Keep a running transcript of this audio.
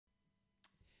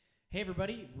Hey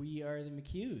everybody, we are the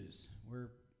McHughes.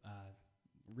 We're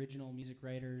original music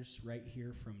writers right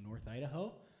here from North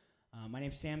Idaho. My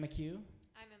name's Sam McHugh.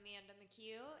 I'm Amanda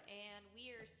McHugh, and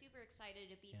we are super excited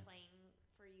to be playing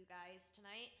for you guys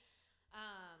tonight.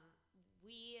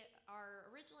 We are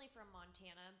originally from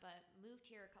Montana, but moved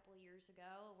here a couple of years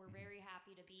ago. We're very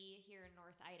happy to be here in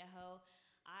North Idaho.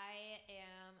 I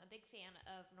am a big fan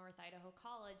of North Idaho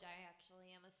College. I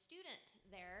actually am a student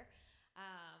there.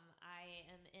 I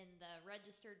am in the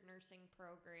registered nursing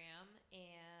program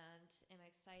and am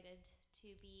excited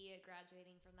to be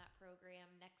graduating from that program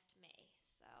next May.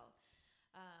 So,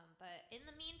 but in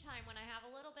the meantime, when I have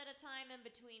a little bit of time in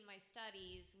between my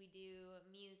studies, we do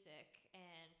music,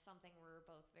 and something we're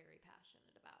both very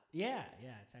passionate about. Yeah,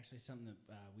 it's actually something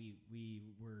that we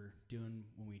were doing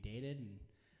when we dated and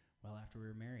well after we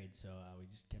were married. So we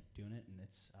just kept doing it, and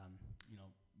it's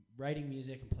writing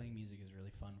music and playing music is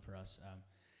really fun for us.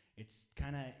 It's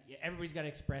kind of everybody's got to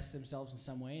express themselves in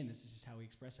some way, and this is just how we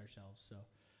express ourselves. So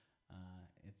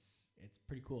it's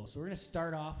pretty cool. So we're gonna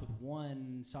start off with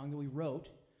one song that we wrote.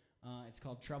 It's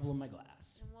called "Trouble in My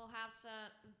Glass." And we'll have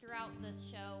some throughout this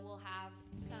show. We'll have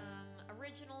some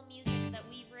original music that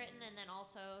we've written, and then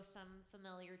also some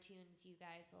familiar tunes you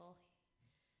guys will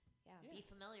be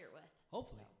familiar with.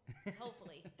 Hopefully. So,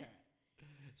 hopefully. All right.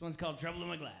 This one's called "Trouble in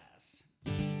My Glass."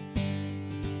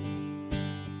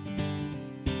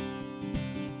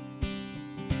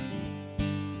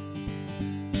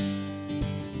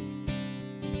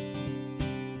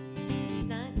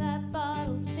 Tonight that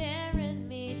bottle's staring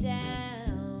me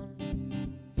down,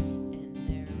 and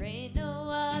there ain't no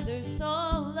other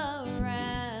soul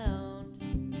around.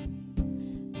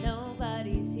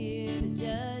 Nobody's here to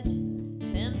judge.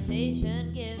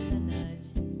 Temptation gives a nudge.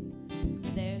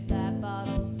 There's that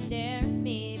bottle staring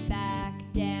me back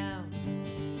down.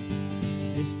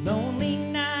 This lonely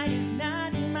night is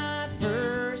not my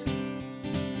first.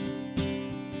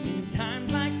 In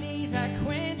times like these I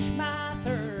quench my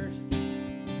thirst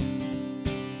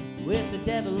with the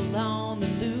devil on the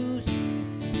loose,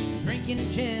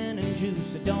 drinking gin and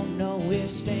juice. I don't know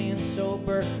if staying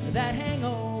sober or that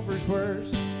hangover's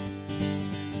worse.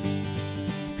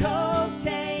 Coke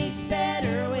tastes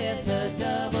better with a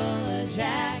double a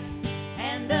Jack,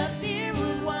 and a beer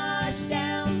would wash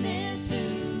down this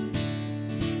food.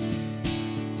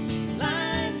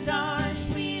 Limes are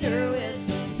sweeter with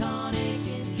some tonic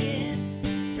and gin.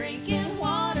 Drinking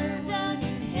water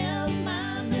doesn't help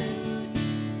my mood.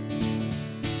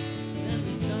 Then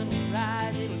the sun will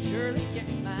rise, it'll surely kick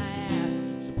my ass.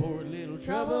 So pour a little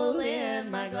trouble in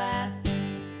my glass.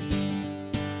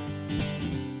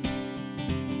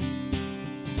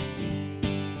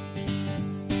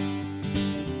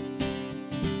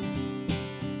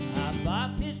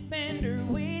 Bought this bender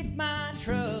with my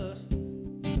trust.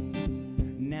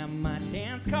 Now my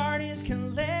dance card is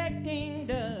collecting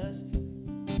dust.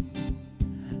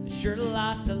 I sure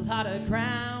lost a lot of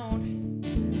ground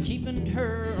keeping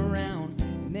her around.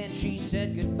 And then she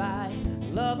said goodbye,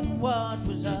 loving what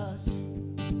was us.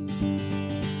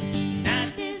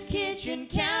 Tonight this kitchen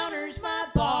counter's my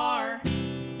bar.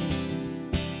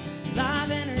 Live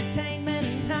entertainment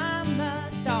and I'm the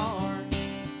star.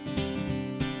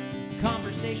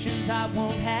 Conversations I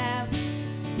won't have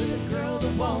with a girl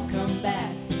that won't come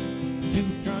back. Too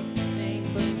drunk to sing,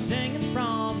 but singing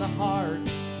from the heart.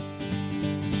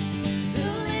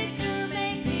 The liquor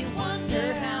makes me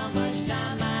wonder how much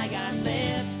time I got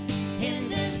left in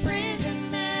this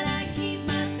prison that I keep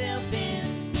myself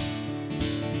in.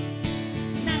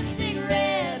 That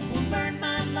cigarette will burn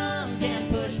my lungs and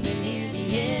push me near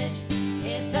the edge.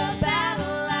 It's a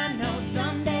battle I know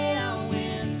someday I'll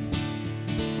win.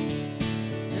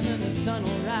 And then the sun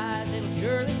will rise, it'll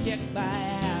surely kick my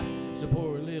ass. So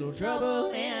pour a little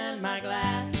trouble in my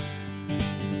glass.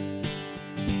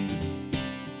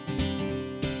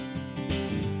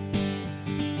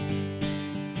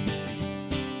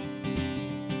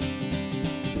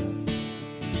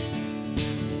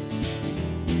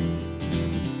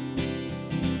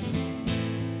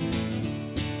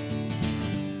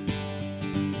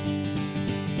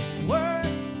 Work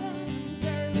comes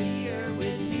earlier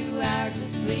with 2 hours of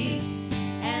sleep,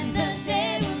 and the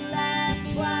day will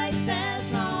last twice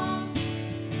as long.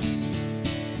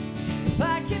 If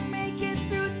I can make it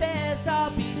through this,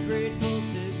 I'll be grateful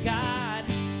to God.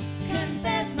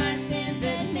 Confess my sins,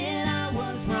 admit I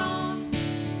was wrong.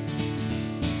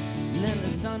 And then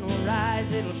the sun will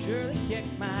rise, it'll surely kick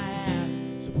my ass.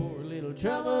 So pour a little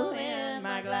trouble in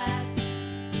my glass.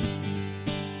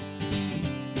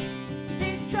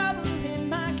 There's trouble in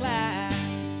my glass.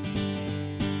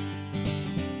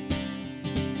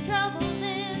 Trouble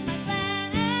in my glass.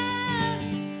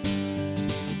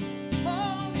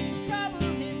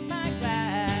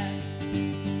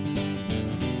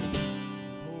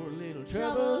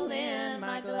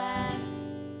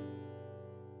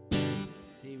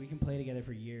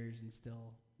 years and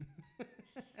still.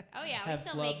 Oh yeah, we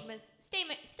still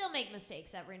make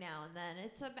mistakes every now and then.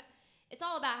 It's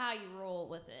all about how you roll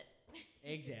with it.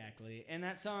 Exactly, and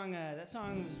that song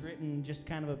was written just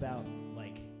kind of about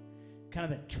like,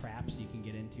 kind of the traps you can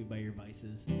get into by your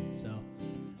vices. So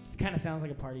it kind of sounds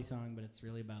like a party song, but it's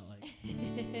really about like.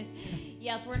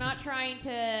 Yes, we're not trying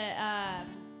to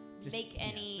make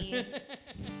any.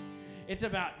 It's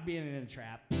about being in a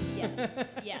trap.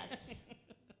 Yes.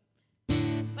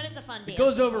 But it's a fun dance. It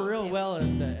goes over real well at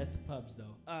the pubs,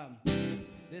 though.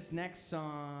 This next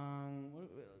song,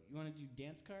 you want to do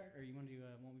Dance Card, or you want to do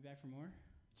Won't Be Back for More?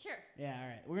 Sure. Yeah, all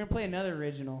right. We're going to play another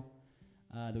original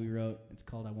that we wrote. It's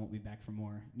called I Won't Be Back for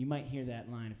More. You might hear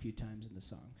that line a few times in the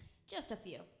song. Just a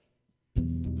few. That's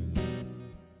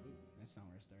not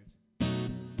where it starts.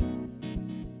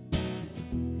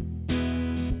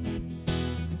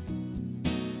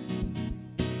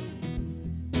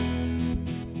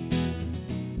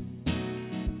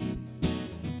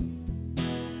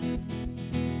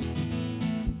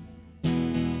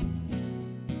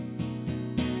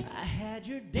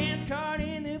 Your dance card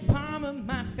in the palm of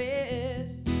my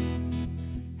fist.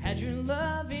 Had your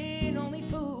loving only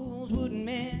fools wouldn't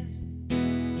miss.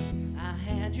 I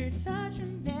had your touch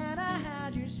and then I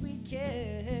had your sweet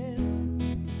kiss.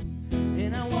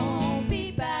 And I won't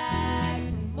be back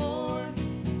for more.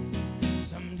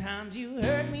 Sometimes you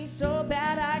hurt me so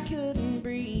bad I couldn't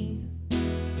breathe.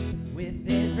 With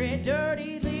every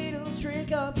dirty little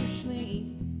trick up your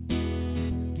sleeve,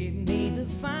 give me the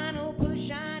final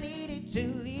push I need to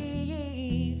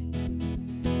leave,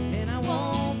 and I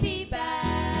won't be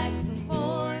back for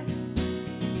more.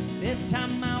 This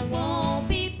time I won't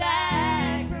be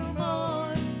back for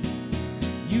more.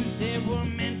 You said we're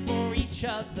meant for each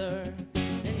other,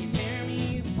 then you tear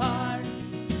me apart.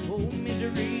 Oh,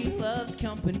 misery loves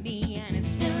company, and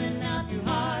it's filling up your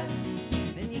heart.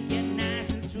 Then you get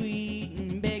nice and sweet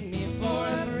and beg me for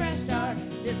a fresh start.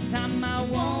 This time I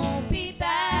won't be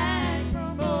back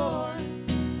for more.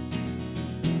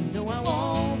 No, I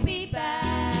won't be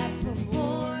back for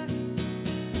more.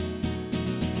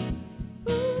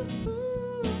 Ooh,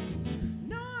 ooh,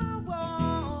 no, I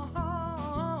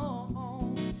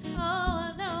won't.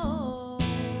 Oh, no.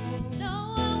 No,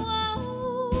 I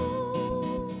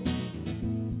won't.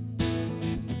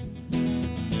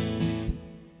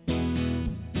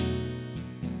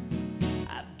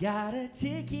 I've got a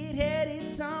ticket headed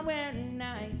somewhere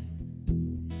nice.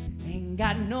 Ain't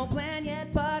got no plan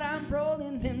yet, but I'm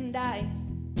rolling them dice.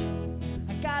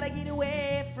 I gotta get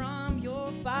away from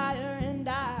your fire and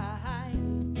ice.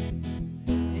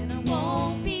 And I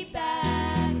won't be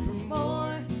back for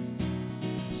more.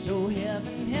 So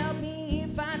heaven help me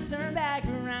if I turn back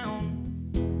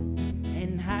around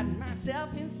and hide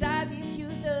myself inside this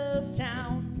used up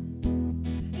town.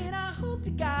 And I hope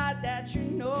to God that you're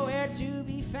nowhere to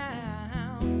be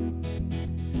found.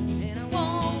 And I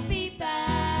won't be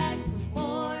back for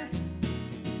more.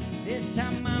 This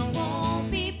time I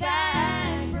won't be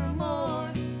back for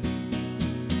more.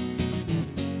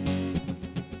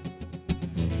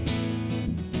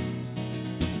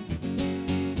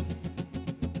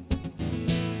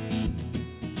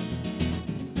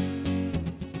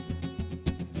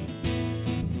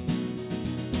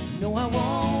 No, I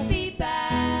won't be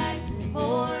back for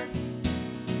more.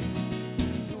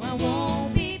 No, I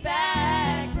won't be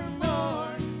back for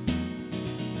more.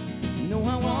 No,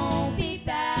 I won't be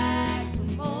back for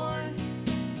more.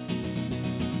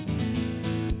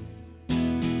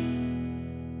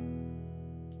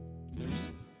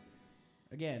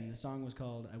 Again, the song was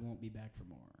called I Won't Be Back for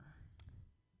More.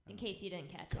 In case you didn't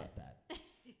catch Cut it. that.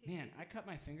 Man, I cut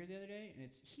my finger the other day, and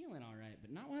it's healing all right,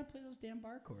 but not when I play those damn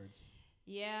bar chords.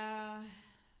 Yeah.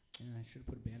 And I should have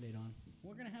put a Band-Aid on.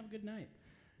 We're going to have a good night.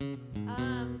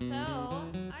 So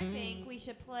I think we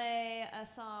should play a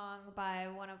song by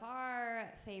one of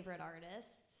our favorite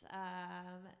artists,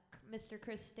 Mr.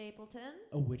 Chris Stapleton.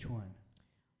 Oh, which one?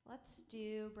 Let's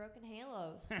do Broken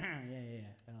Halos. yeah.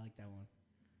 I like that one.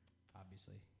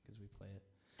 Obviously, because we play it.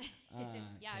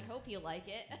 Yeah, I'd hope you like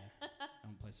it. Yeah, I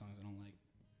don't play songs I don't like.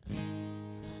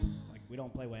 Like, we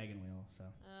don't play Wagon Wheel, so.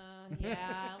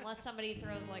 Yeah, unless somebody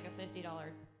throws like a $50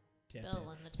 Tip bill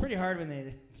it. in the It's pretty hard when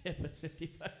they tip us $50.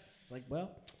 It's like,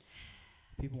 well,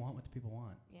 people want what the people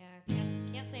want. Yeah,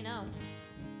 can't say no.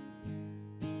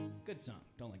 Good song.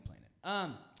 Don't like playing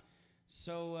it.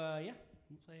 So, yeah,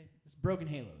 we'll play this Broken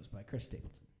Halos by Chris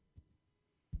Stapleton.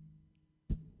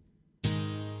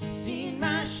 Seen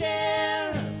my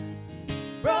share of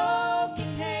broken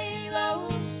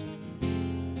halos,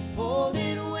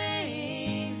 folded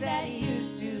wings that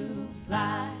used to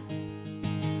fly.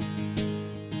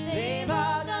 They've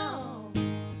all gone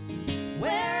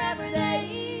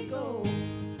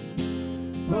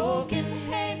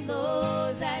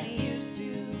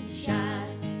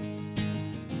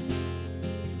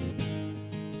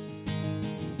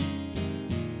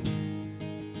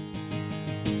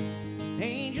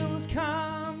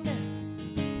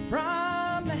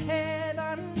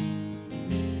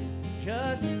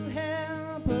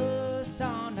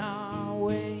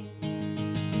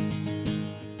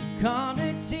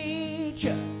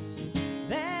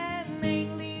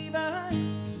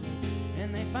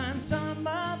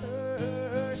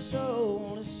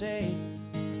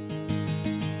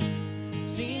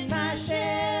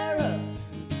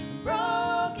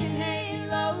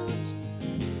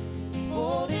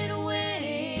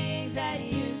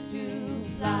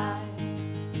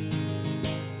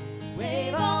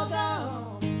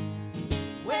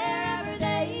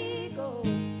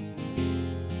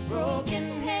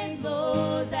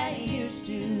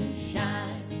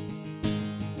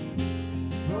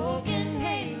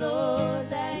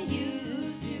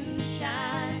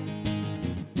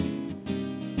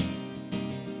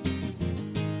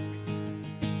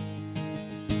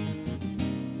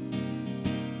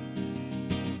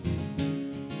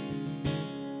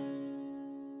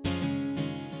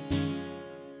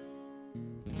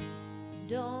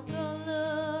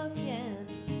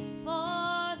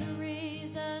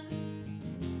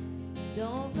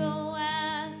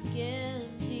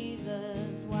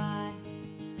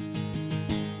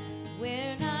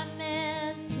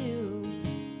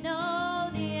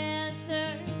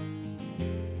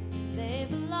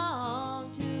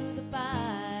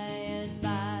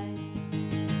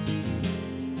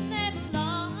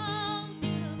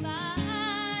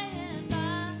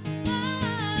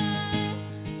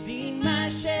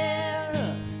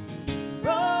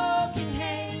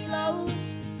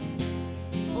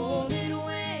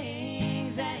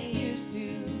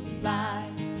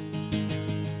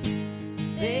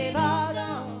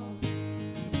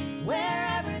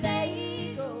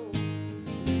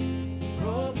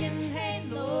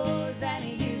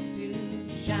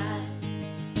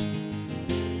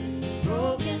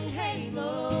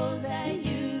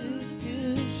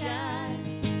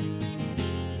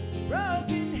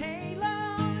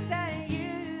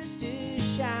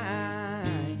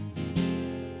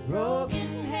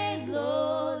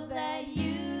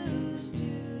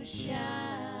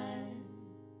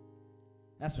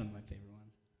That's one of my favorite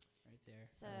ones, right there.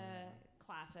 It's a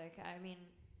classic. I mean,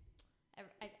 I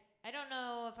don't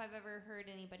know if I've ever heard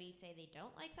anybody say they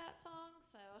don't like that song,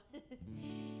 so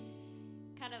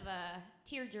kind of a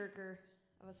tearjerker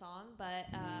of a song, but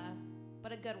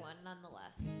a good one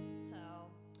nonetheless. So,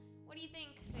 what do you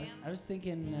think, Sam? I was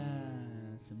thinking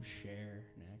some Cher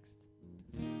next.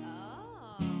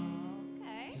 Oh,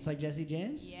 okay. Just like Jesse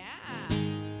James? Yeah.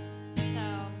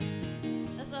 So,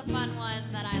 this is a fun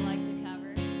one that I like to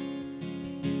cover.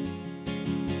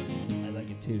 I like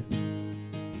it too.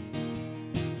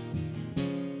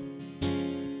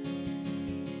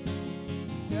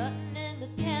 Strutting into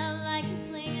town like you're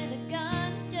slinging a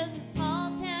gun, just a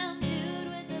small town dude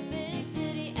with a big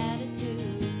city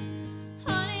attitude.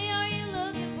 Honey, are you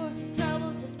looking for some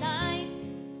trouble tonight?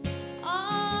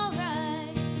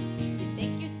 Alright. You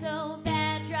think you're so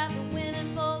bad, driving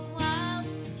women folk wild,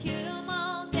 shoot 'em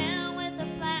all down with a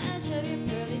flash of your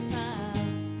pearly smile.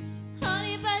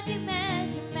 Honey, but you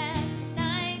met your match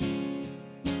tonight.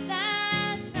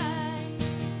 That's right.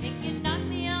 Think you knocked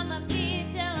me on my feet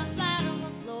till I'm flat on the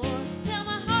floor, till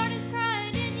my heart is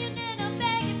crying in you and I'm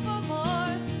begging for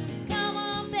more. So come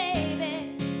on,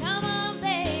 baby, come on,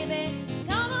 baby,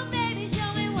 come on, baby,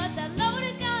 show me what that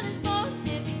loaded gun is for.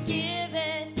 If you give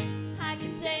it, I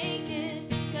can take it,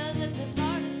 'cause if this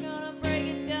heart is gonna break,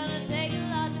 it's gonna take a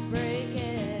lot to break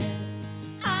it.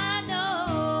 I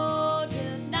know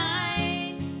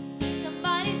tonight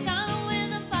somebody's gonna win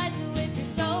the fight, so if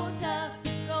you're so tough,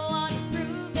 go on and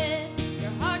prove it.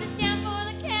 Your heart is down for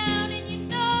the count and you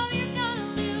know you're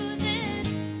gonna lose it.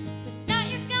 Tonight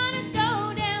you're gonna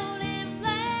go down in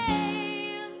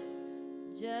flames,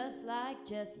 just like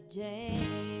Jesse James.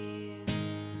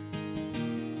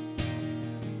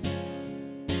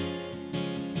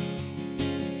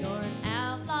 You're an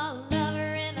outlaw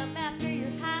lover and I'm after your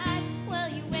hide.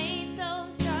 Well, you ain't so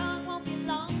strong, won't be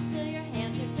long till your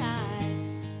hands are tied.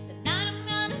 Tonight I'm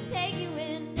gonna take you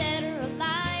in, dead or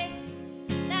alive.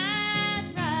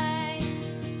 That's right.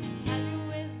 Have you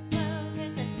with love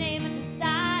in the name of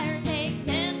desire. Take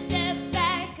 10 steps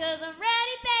back, 'cause I'm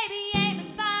ready, baby, aim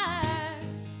and fire.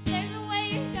 There's no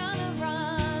way you're gonna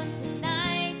run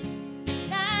tonight.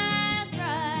 That's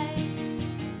right.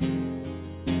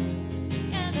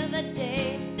 End of the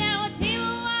day, now a team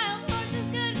of wild horses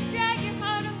gonna drag your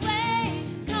heart away.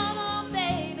 So come on,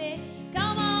 baby,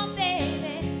 come on,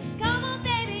 baby, come on,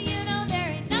 baby. You know there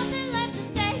ain't nothing left to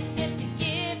say. If you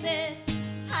give it,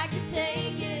 I can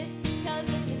take it, 'cause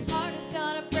if this heart is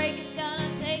gonna break, it's gonna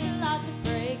take a lot to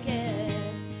break it.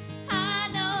 I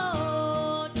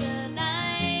know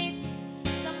tonight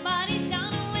somebody's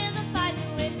gonna win the fight,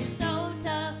 so if you're so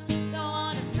tough, go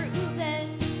on and prove it.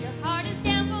 Your heart is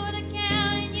down for the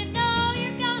count and you know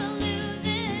you're gonna lose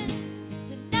it.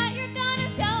 Tonight you're gonna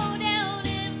go down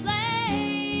in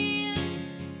flames,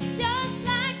 just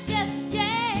like Jesse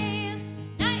James.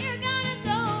 Tonight you're gonna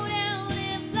go down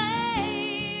in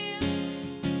flames,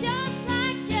 just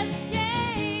like Jesse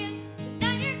James.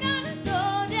 Tonight you're gonna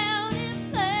go down in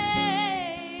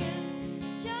flames,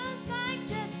 just like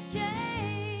Jesse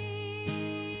James.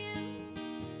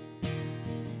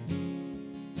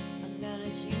 I'm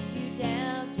gonna shoot you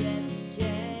down, Jesse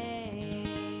James.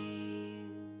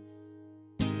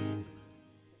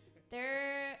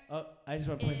 There, Oh, I just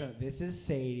want to point out, this is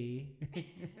Sadie.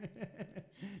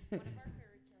 one of our fairy children.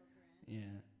 Yeah,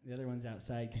 the other one's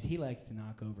outside because he likes to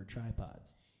knock over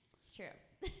tripods. It's true.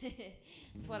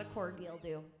 It's what a corgi will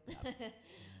do.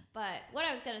 But what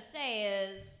I was going to say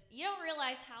is, you don't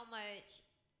realize how much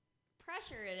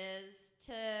pressure it is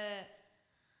to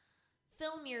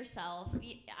film yourself.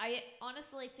 I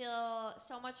honestly feel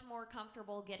so much more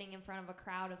comfortable getting in front of a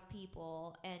crowd of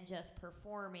people and just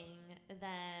performing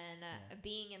than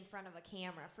being in front of a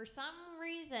camera. For some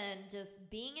reason, just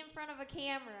being in front of a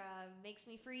camera makes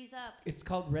me freeze up. It's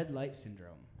called red light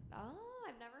syndrome. Oh,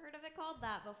 I've never heard of it called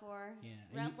that before. Yeah,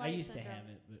 Red I light used syndrome. to have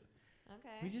it, but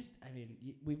Okay. we just, I mean,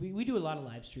 we do a lot of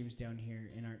live streams down here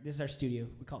in our. This is our studio.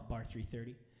 We call it Bar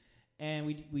 330, and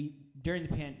we during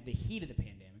the heat of the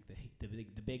pandemic, the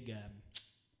big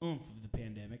oomph of the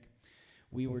pandemic,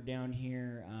 we were down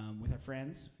here with our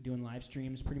friends doing live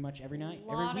streams pretty much every night, A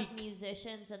lot every week. of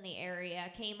musicians in the area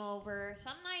came over.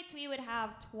 Some nights we would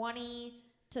have 20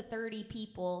 to 30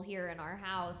 people here in our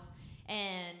house,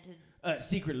 and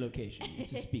Secret location.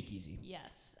 It's a speakeasy.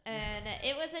 yes, and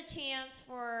it was a chance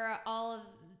for all of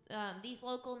these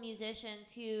local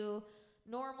musicians who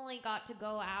normally got to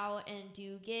go out and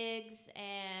do gigs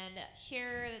and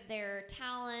share their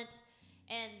talent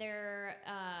and their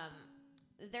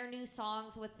new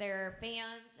songs with their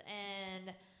fans.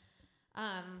 And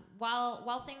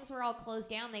while things were all closed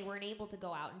down, they weren't able to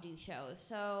go out and do shows.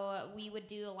 So we would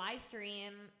do a live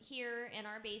stream here in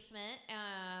our basement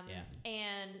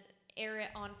and air it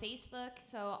on Facebook.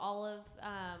 So all of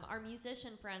our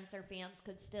musician friends, their fans,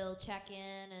 could still check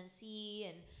in and see.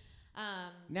 And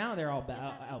now they're all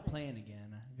out playing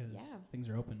again because things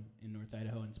are open in North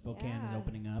Idaho, and Spokane is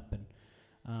opening up,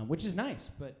 and which is nice.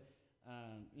 But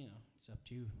you know, it's up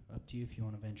to you if you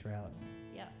want to venture out.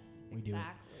 Yes, we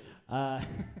exactly.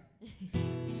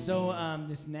 So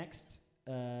this next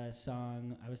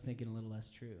song, I was thinking A Little Less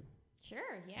True.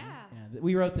 Sure, yeah.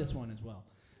 We wrote this one as well.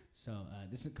 So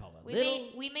this is called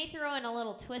We may throw in a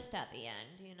little twist at the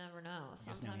end. You never know.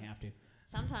 Sometimes now we have to.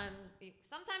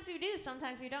 Sometimes we do,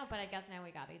 sometimes we don't. But I guess now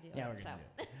we got to do it. Yeah, we're gonna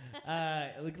do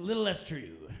it. A Little Less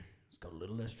True. It's called A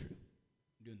Little Less True.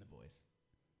 I'm doing the voice.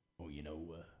 Oh, you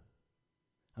know,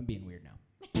 I'm being weird now.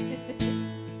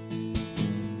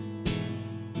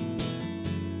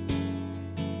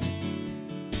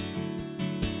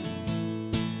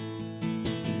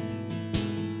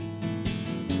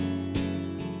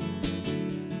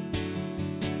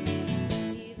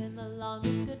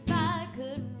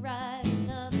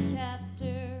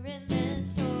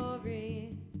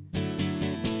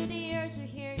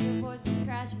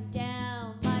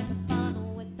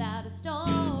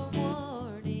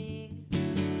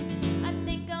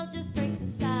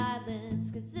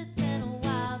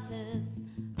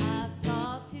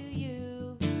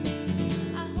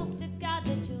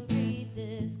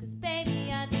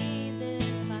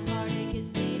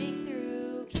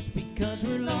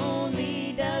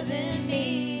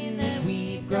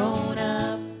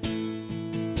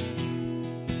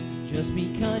 Just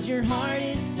because your heart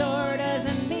is sore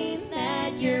doesn't mean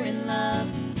that you're in love.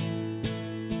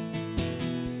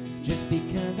 Just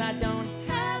because I don't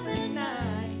have an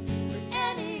eye for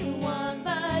anyone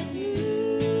but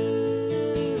you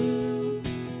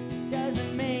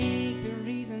doesn't make the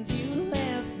reasons you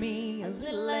left me a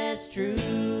little less true.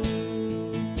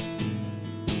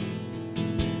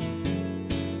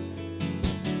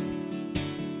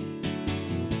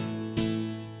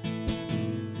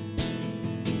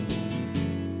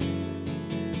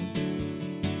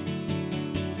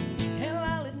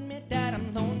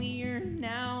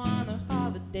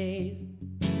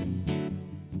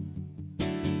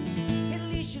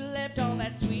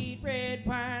 Sweet red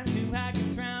wine so I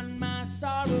can drown my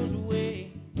sorrows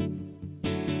away.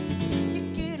 You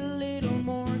get a little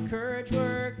more courage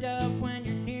worked up when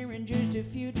you're nearing just a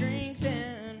few drinks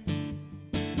in.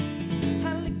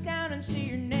 I look down and see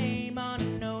your name on a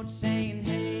note saying,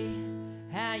 hey,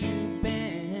 how you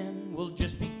been? Well,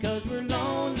 just because we're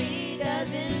lonely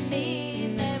doesn't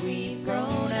mean that we've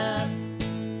grown up.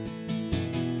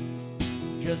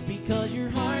 Just because your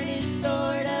heart is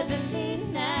sore doesn't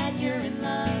mean that you're in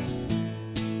love.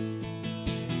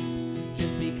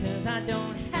 Just because I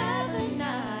don't have an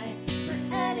eye for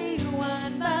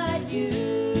anyone but you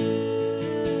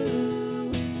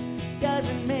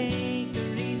doesn't make the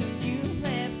reasons you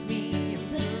left me a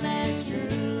little less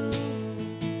true.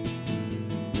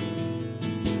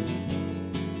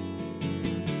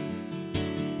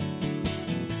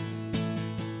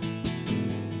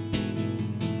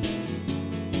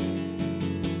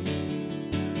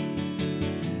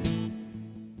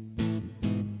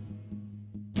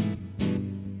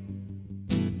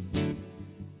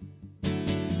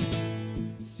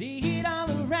 See it all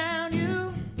around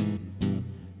you.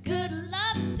 Good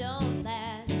love don't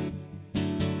last.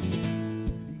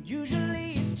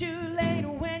 Usually it's too late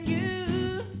when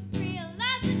you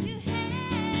realize that you had.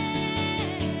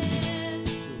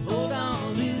 So hold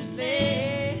on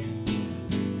loosely.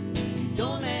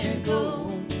 Don't let it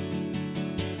go.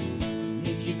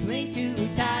 If you cling too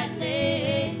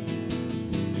tightly,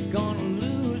 you're gonna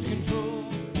lose control.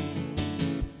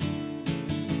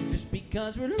 Just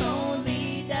because we're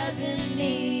lonely doesn't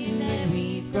mean that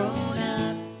we've grown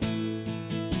up.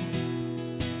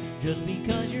 Just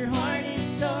because your heart is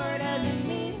sore doesn't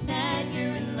mean that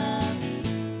you're in love.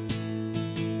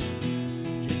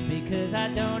 Just because I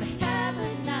don't have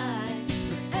an eye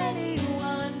for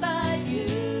anyone but you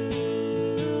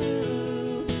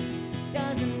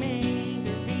doesn't make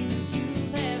the reasons you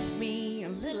left me a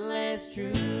little less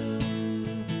true.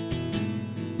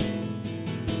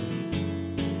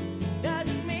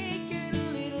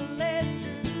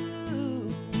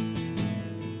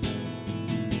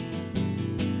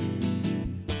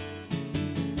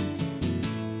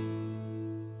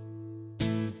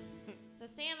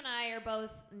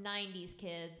 Both 90s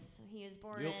kids. He was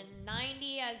born in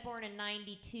 90. I was born in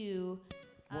 92.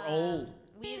 We're old.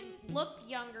 we look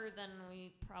younger than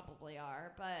we probably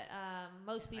are, but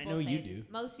most people I know you do.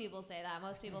 Most people say that.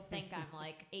 Most people think I'm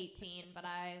like 18, but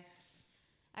I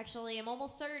actually am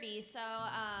almost 30. So,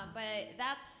 but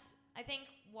that's I think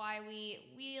why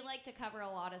we like to cover a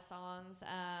lot of songs,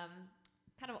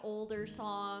 kind of older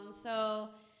songs. So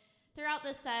throughout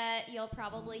the set, you'll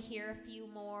probably hear a few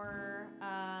more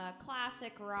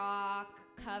classic rock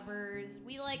covers.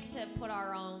 We like to put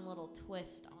our own little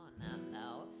twist on them,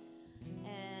 though.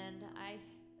 And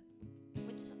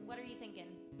what are you thinking?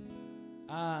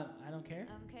 I don't care.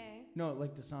 Okay. No,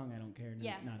 like the song I don't care. No,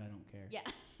 Yeah. Not I don't care. Yeah.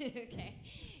 Okay.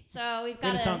 So we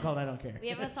have a song called I Don't Care. We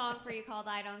have a song for you called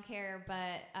I Don't Care,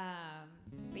 but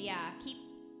yeah,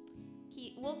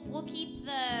 we'll keep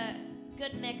the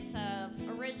good mix of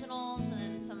originals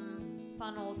and some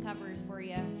fun old covers for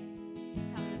you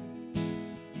coming.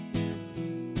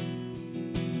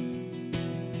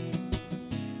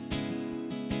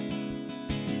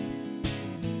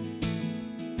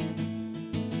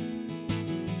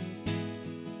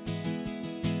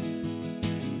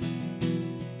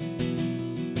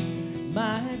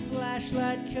 My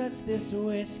flashlight cuts this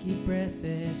whiskey breath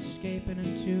escaping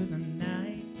into the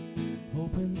night,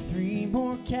 hoping 3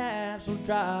 more calves will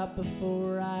drop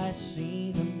before I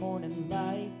see the morning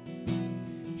light.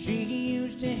 She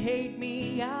used to hate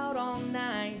me out all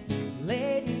night,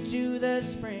 late into the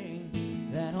spring.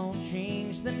 That all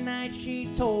changed the night she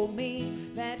told me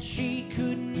that she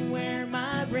couldn't wear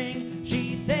my ring.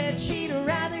 She said she'd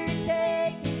rather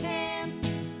take the hand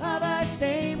of a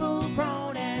stable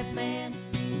grown-ass man,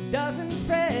 doesn't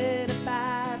fret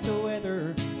about the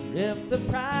weather, if the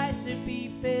price of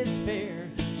beef is fair.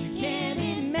 She can't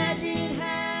imagine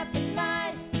half a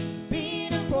life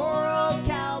being a poor old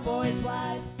cowboy's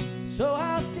wife. So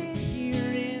I'll sit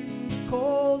here in the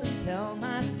cold and tell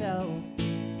myself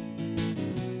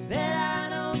that I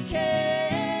don't care,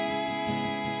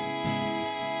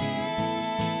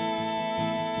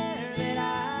 that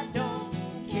I don't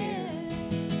care.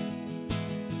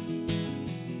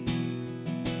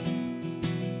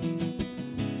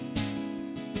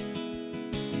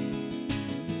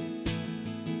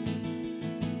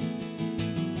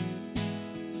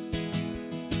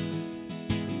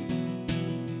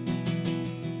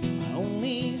 I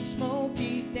only smoke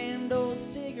these damned old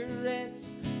cigarettes,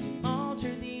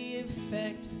 alter the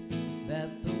effect that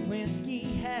the whiskey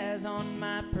has on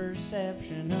my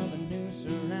perception of a noose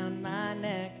around my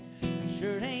neck. I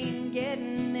sure ain't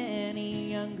getting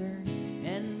any younger,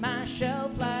 and my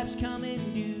shelf life's coming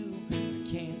due. I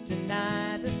can't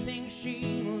deny the things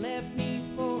she left me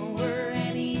for were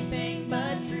anything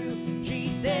but true. She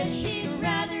said she'd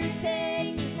rather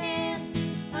take the hand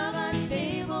of a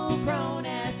stable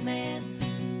grown-ass man,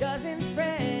 doesn't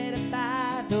fret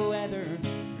about the weather,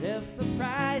 if the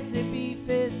price of beef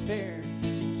is fair.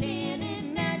 She can't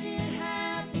imagine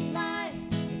half a life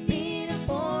being a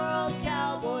poor old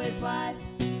cowboy's wife.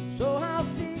 So I'll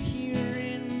sit here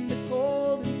in the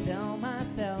cold and tell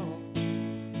myself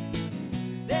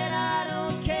that I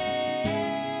don't care,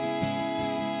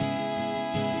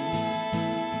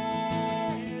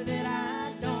 that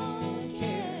I don't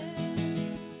care.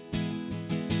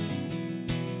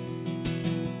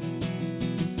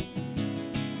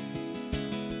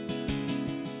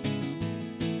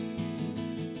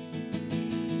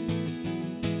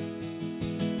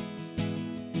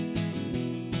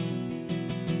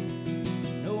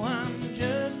 No, I'm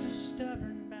just a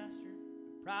stubborn bastard.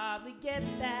 Probably get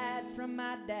that from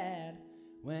my dad.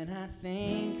 When I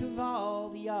think of all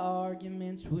the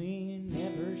arguments we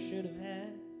never should have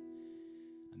had,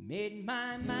 I made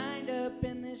my mind up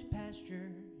in this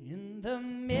pasture in the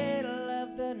middle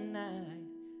of the night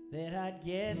that I'd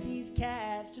get these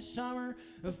calves to summer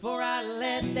before I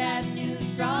let that new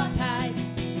straw tie.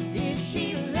 If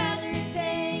she'd rather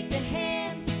take the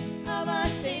hand of a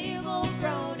stable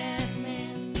grown-ass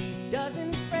man,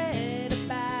 doesn't fret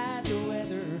about the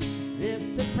weather, if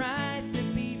the price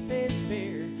of beef is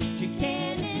fair. She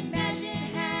can't imagine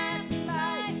half a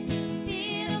life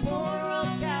being a poor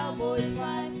old cowboy's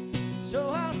wife. So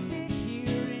I'll sit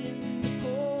here in the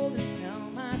cold and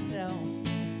tell myself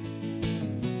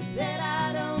that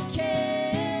I don't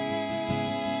care,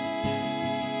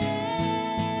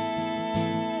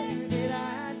 that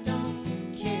I don't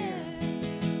care,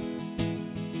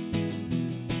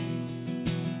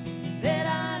 that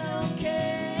I don't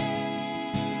care,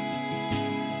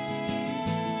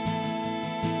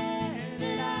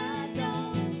 that I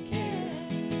don't care.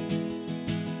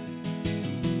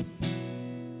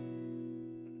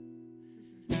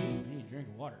 I need a drink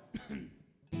of water. That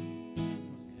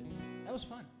was good. That was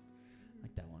fun. I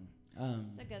like that one.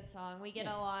 It's a good song. We get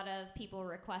a lot of people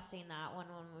requesting that one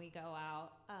when we go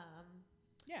out.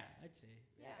 Yeah, I'd say.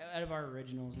 Yeah. Out of our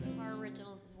originals. Our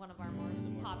originals is one of our more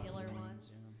popular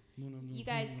ones. Yeah. You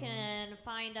guys can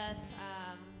find us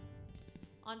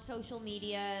on social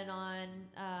media and on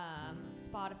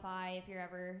Spotify if you're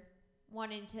ever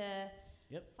wanting to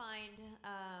find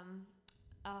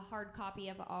a hard copy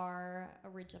of our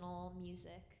original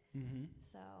music. Mm-hmm.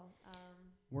 So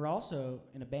we're also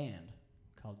in a band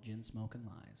called Gin Smoke and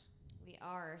Lies. We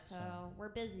are, so we're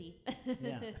busy.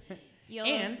 Yeah.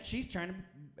 And she's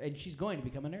she's going to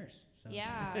become a nurse. So.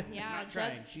 Yeah. Not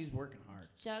trying. She's working hard.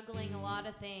 Juggling a lot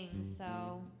of things,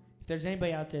 so. If there's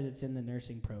anybody out there that's in the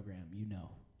nursing program, you know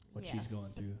what she's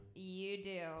going through. You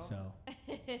do. So.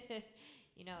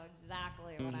 You know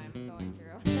exactly what I'm going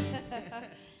through.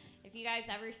 If you guys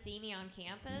ever see me on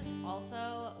campus,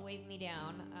 also wave me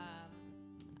down.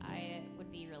 I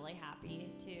would be really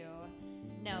happy to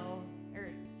know,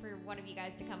 or for one of you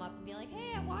guys to come up and be like,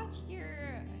 hey, I watched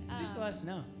your... just let us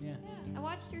know, yeah. I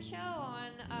watched your show on,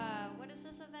 what is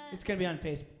this event? It's going to be on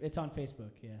It's on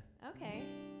Facebook, yeah. Okay.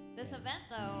 This event,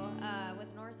 though, with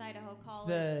North Idaho College...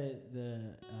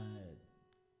 The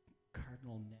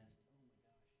Cardinal Nest.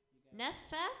 Oh, my gosh. Nest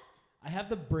Fest? I have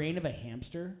the brain of a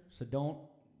hamster, so don't...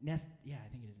 Nest... Yeah, I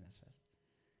think it is Nest Fest.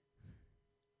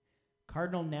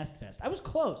 Cardinal Nest Fest. I was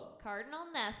close. Cardinal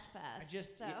Nest Fest. I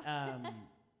just...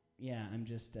 yeah, I'm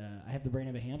just... I have the brain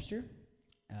of a hamster,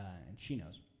 and she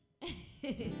knows.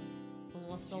 She's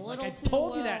like, I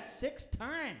told you that 6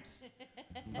 times.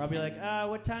 Or I'll be like,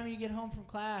 what time do you get home from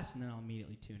class? And then I'll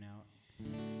immediately tune out.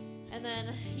 And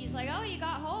then he's like, oh, you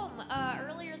got home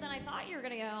earlier than I thought you were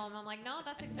going to get home. I'm like, no,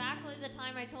 that's exactly the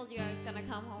time I told you I was going to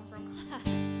come home from class.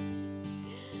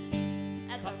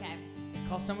 That's okay.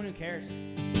 Call someone who cares.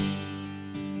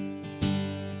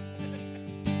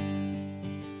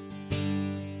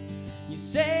 You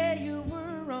say you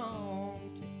were wrong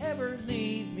to ever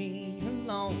leave me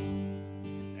alone.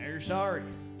 You're sorry,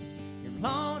 you're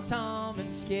lonesome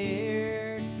and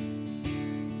scared.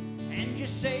 And you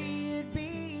say you'd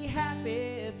be happy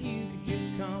if you could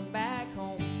just come back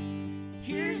home.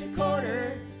 Here's a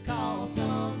quarter, call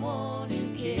someone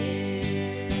who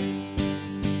cares.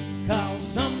 Call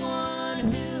someone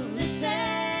who listens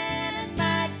and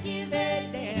might give a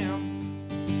damn.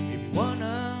 Maybe one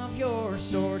of your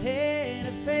sordid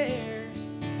affairs.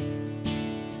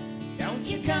 Don't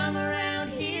you come around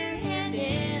here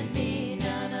handing me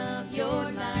none of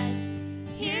your lies.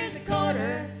 Here's a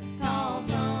quarter, call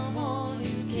someone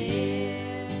who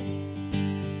cares.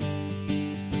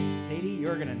 Sadie,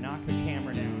 you're gonna knock the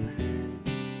camera down.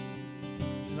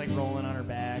 She's like rolling on her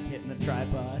back, hitting the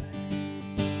tripod.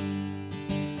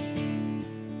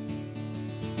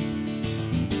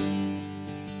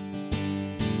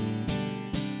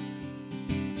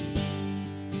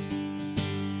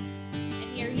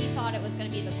 It was going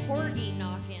to be the corgi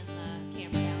knocking the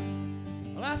camera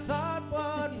down. Well, I thought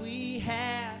what we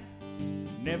had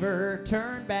never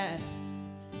turned bad.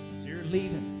 So you're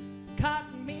leaving,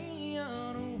 caught me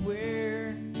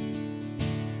unaware.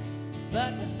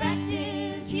 But the fact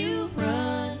is you've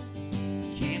run,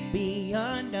 can't be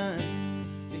undone.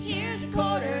 So here's a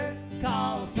quarter,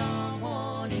 call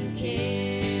someone who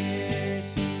cares.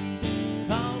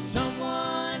 Call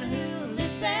someone who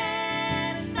listens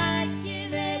and might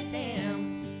give a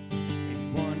damn.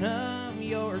 Maybe one of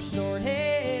your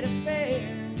sordid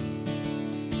affairs.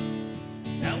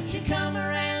 Don't you come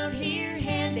around here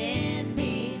handing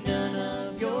me none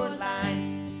of your lies.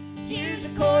 Here's a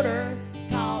quarter,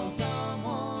 call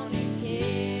someone who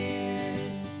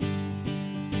cares.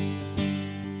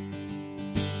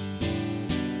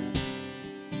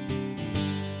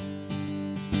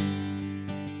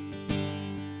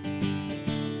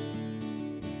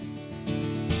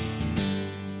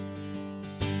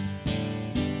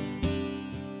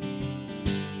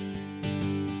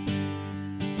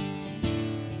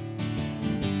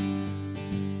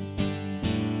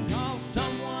 Call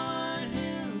someone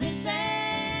who listens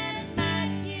and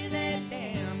might give a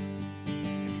damn.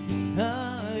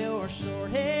 Of your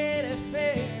sordid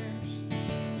affairs.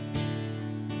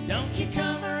 Don't you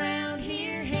come around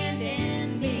here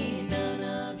handing me none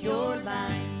of your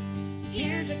lies.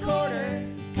 Here's a quarter,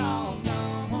 call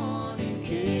someone who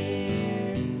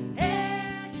cares.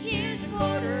 Yeah, here's a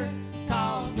quarter,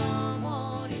 call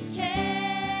someone who cares.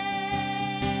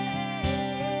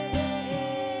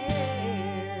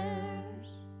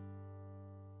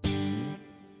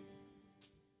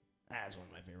 That's one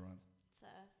of my favorite ones. It's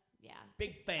yeah.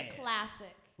 Big fan. A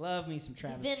classic. Love me some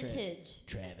Travis Tritt. Vintage.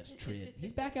 Travis Tritt.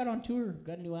 He's back out on tour.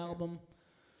 Got a new album.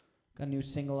 Got a new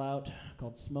single out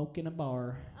called Smoke in a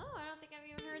Bar. Oh, I don't think I've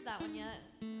even heard that one yet.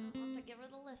 I'll have to give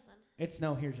it a listen. It's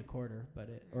no Here's a Quarter, but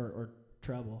or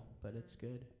Trouble, but it's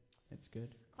good. It's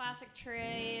good. Classic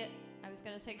Trey. I was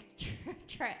gonna say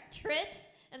Trit,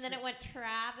 and then it went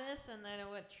Travis, and then it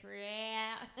went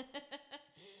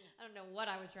I don't know what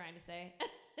I was trying to say.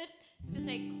 I was gonna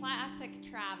say classic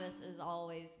Travis is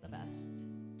always the best.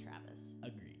 Travis.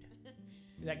 Agreed.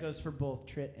 That goes for both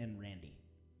Trit and Randy.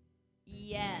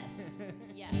 Yes.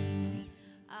 Yes.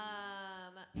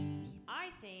 I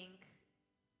think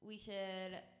we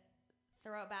should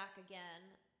throw it back again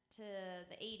to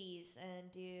the 80s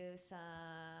and do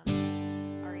some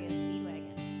REO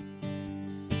Speedwagon.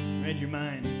 Read your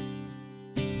mind.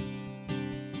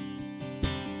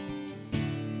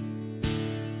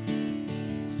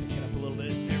 Pick it up a little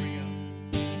bit. There we go.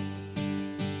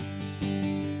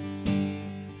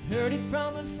 Heard it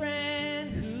from a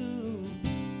friend who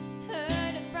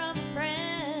Heard it from a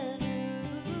friend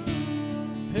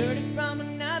who heard it from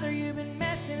another. You've been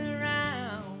messing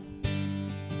around.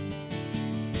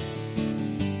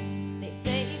 They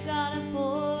say you got a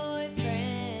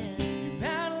boyfriend. You're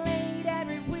out late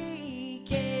every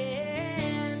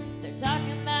weekend. They're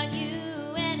talking about you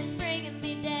and it's bringing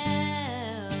me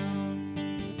down.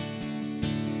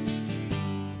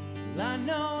 Well, I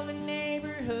know the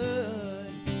neighborhood.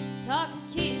 Talk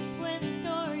is cheap when the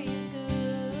story is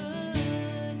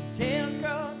good. Tales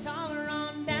grow taller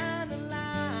on down the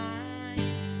line.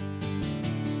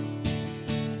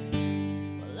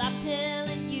 Well, I'm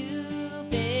telling you,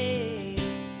 babe,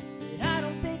 But I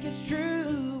don't think it's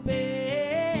true,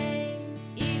 babe.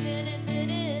 even if it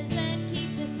is, then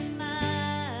keep this in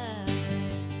mind.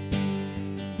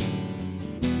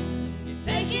 You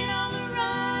take it on the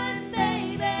run,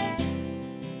 baby.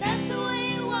 That's the way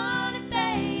you want it,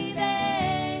 baby.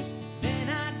 Then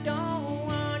I don't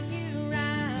want you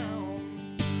around.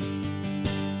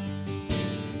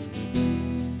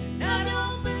 And I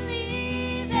don't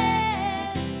believe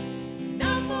it,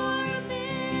 not for a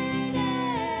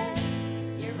minute.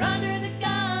 You're under the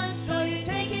gun, so you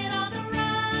take it on the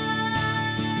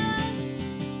run.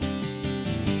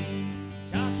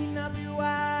 Talking up your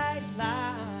white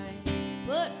lie.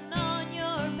 Putting on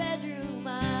your bedroom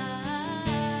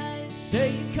eyes.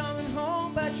 Say you're coming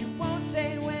home, but you won't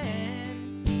say when.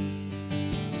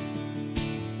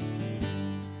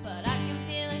 But I can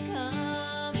feel it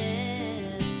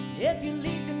coming. If you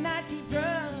leave tonight, keep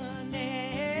running.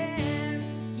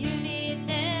 You need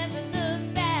never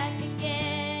look back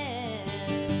again.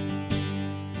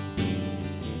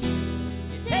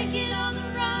 You take it on the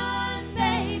run,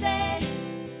 baby.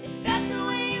 If that's the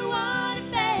way you want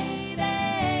it, baby.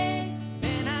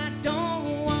 Then I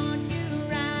don't want you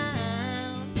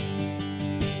around.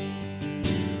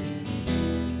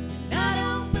 And I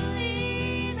don't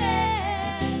believe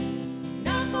it,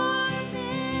 not for a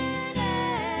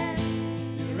minute.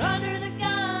 You're under the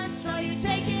gun, so you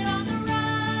take it on the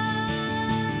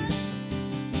run.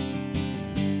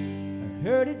 I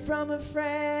heard it from a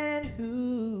friend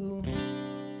who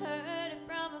Heard it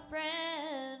from a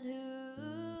friend who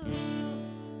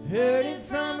heard it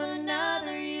from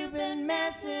another. You've been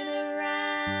messing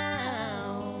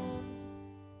around.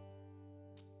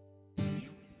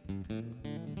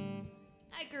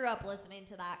 I grew up listening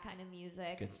to that kind of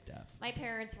music. Good stuff. My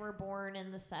parents were born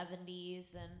in the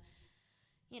 70s, and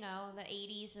you know, the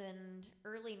 80s and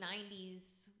early 90s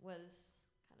was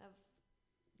kind of,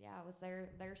 yeah, it was their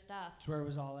stuff. That's where it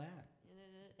was all at.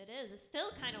 It is. It's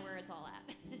still kind of where it's all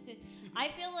at. I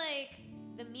feel like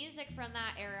the music from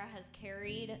that era has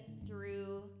carried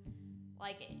through,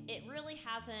 like, it really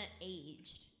hasn't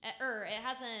aged. Or it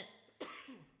hasn't,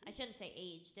 I shouldn't say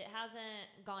aged, it hasn't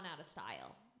gone out of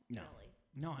style, No. really.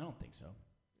 No, I don't think so.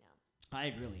 Yeah. I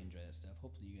really enjoy that stuff.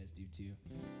 Hopefully you guys do too.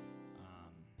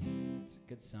 It's a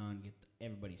good song. Get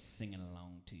everybody singing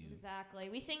along to you. Exactly.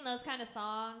 We sing those kind of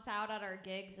songs out at our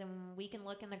gigs, and we can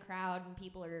look in the crowd, and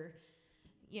people are,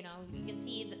 you know, you can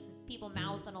see the people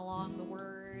mouthing along the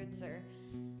words, or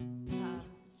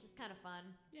it's just kind of fun.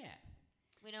 Yeah.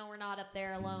 We know we're not up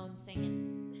there alone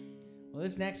singing. Well,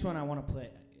 this next one I want to play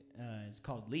is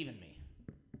called "Leaving Me."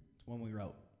 It's one we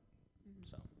wrote.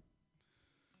 So.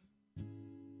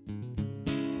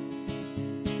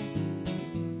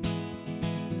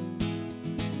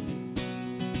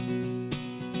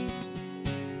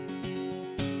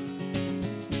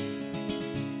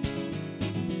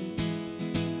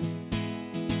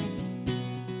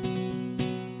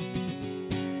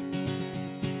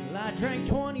 I drank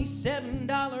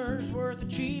 $27 worth of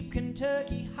cheap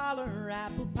Kentucky holler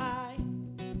apple pie.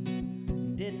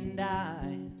 Didn't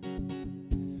I?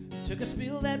 Took a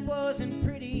spill that wasn't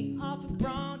pretty off of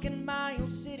Bronx and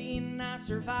Miles City, and I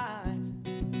survived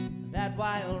that that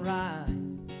wild ride.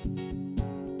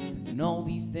 And all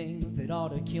these things that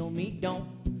ought to kill me don't.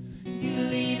 You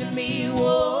leaving me,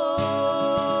 whoa.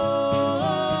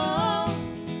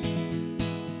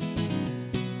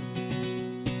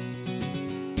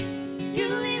 You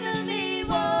leaving me,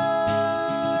 whoa.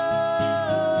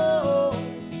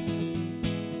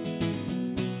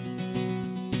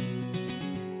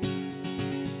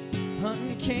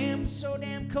 Hunting camp so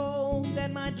damn cold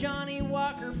that my Johnny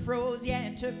Walker froze. Yeah,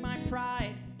 it took my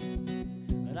pride,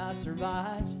 but I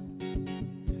survived.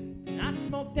 And I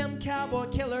smoked them cowboy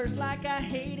killers like I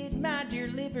hated my dear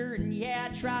liver. And yeah,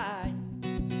 I tried,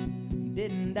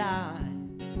 didn't die.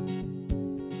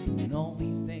 And all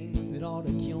these things that ought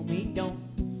to kill me don't.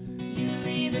 You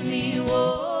leaving me,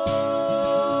 whoa.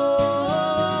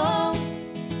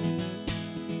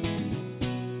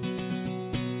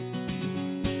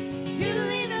 You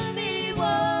leaving me,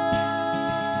 whoa.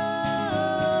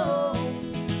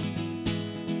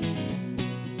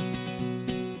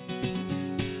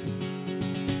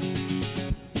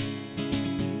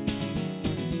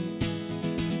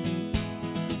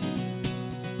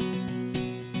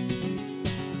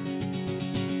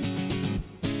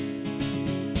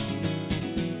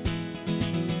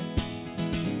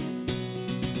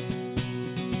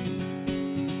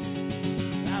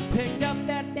 Picked up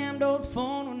that damned old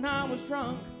phone when I was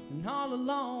drunk and all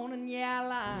alone, and yeah, I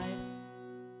lied.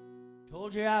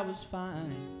 Told you I was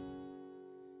fine.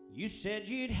 You said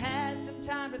you'd had some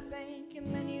time to think,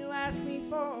 and then you asked me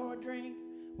for a drink.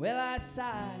 Well, I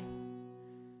sighed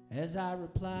as I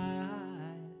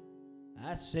replied.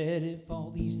 I said, if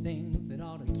all these things that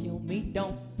ought to kill me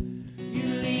don't. You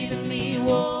leaving me,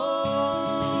 whoa.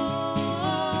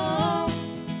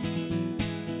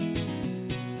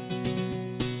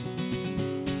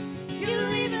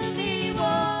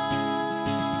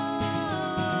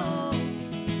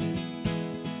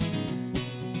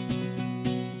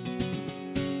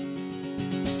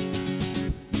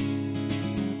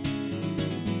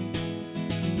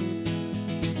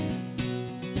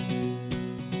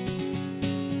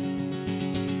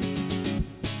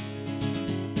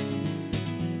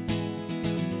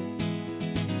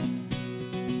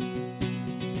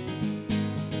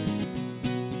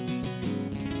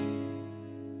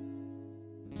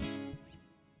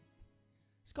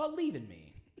 It's called Leaving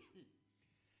Me.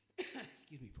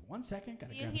 Excuse me for 1 second.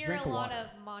 Gotta grab a drink of water. You hear a lot of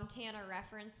Montana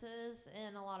references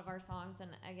in a lot of our songs.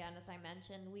 And again, as I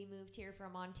mentioned, we moved here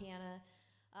from Montana.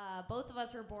 Both of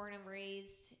us were born and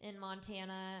raised in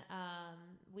Montana.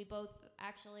 We both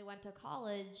actually went to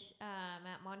college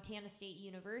at Montana State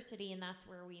University, and that's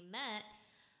where we met.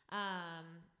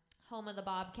 Home of the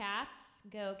Bobcats,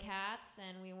 Go Cats,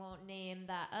 and we won't name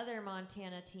that other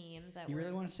Montana team. That you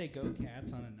really want to say Go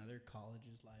Cats on another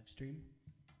college's live stream?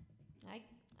 I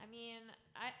mean,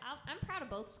 I'm proud of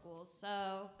both schools,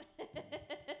 so. I'm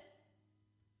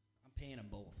paying them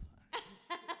both.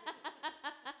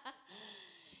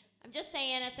 I'm just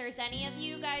saying, if there's any of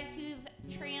you guys who've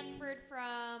transferred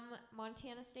from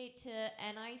Montana State to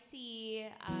NIC,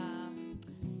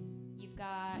 you've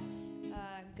got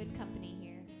good company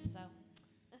here. So,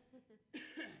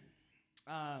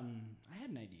 I had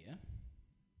an idea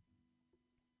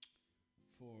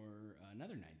for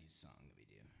another 90s song that we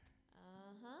do.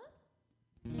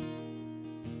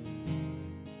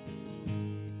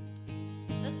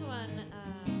 This one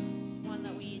is one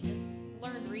that we just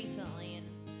learned recently, and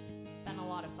it's been a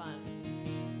lot of fun.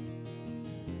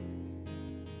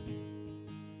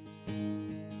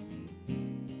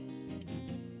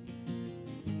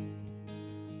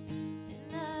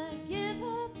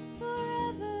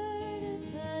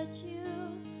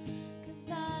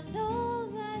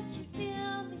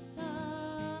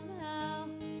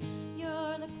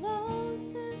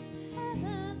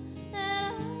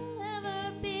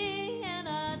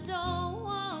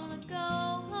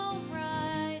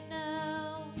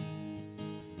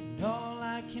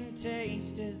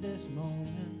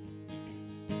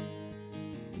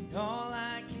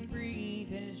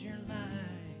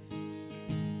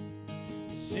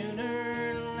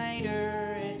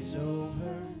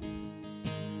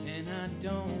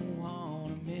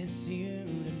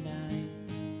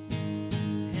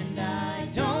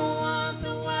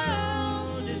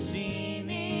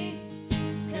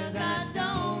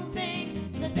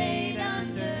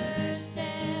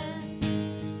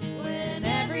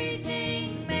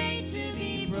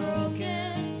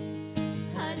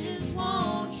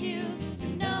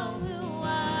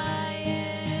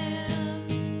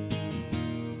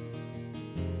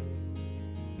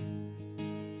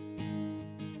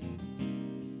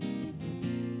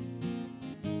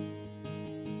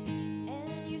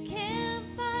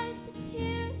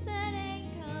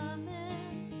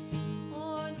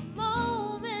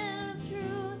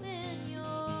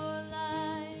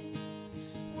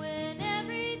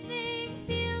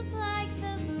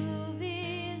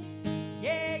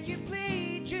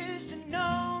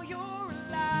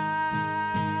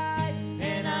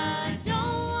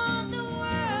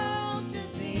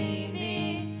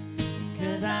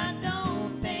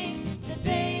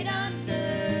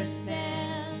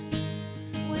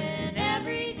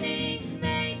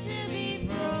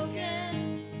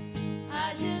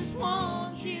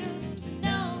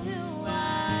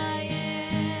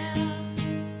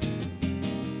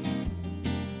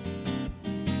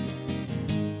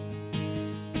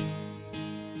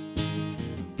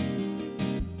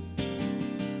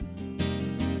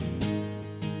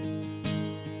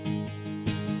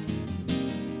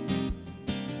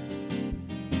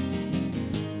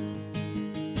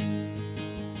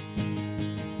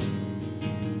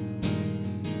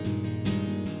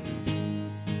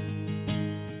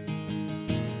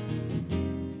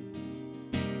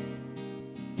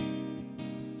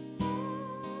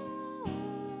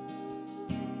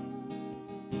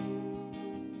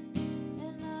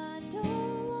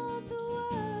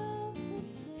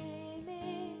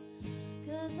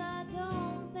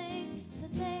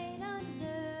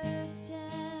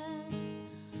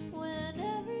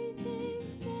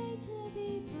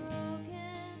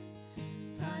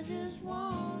 just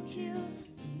want you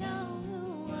to know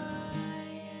who I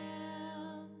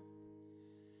am.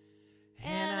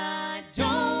 And I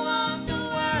don't want the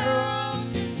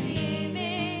world to see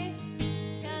me,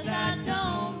 'cause I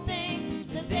don't think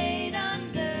that they'd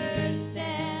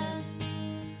understand.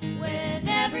 When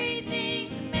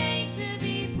everything's made to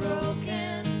be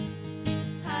broken,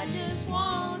 I just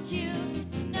want you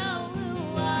to know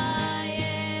who I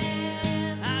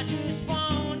am. I just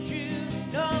want you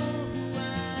to know who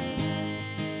I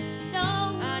am.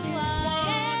 Know who I just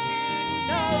want you to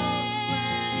know who I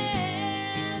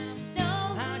am. Know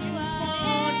who I just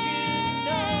want you to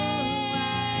know who I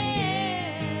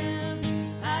am.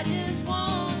 I just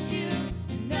want you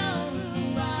to know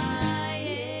who I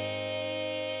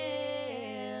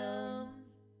am.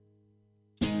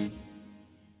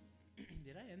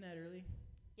 Did I end that early?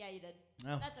 Yeah, you did.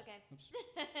 Oh. That's okay.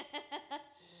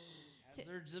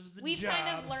 Hazards of the We've job.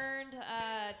 kind of learned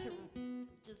to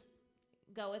just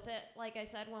go with it, like I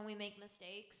said, when we make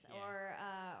mistakes. Yeah. Or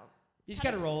You just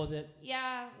got to roll with it.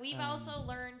 yeah, we've also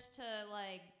learned to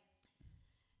like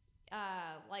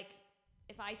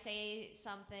if I say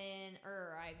something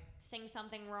or I sing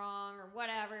something wrong or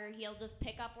whatever, he'll just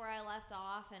pick up where I left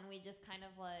off, and we just kind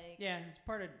of like Yeah, it's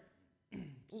part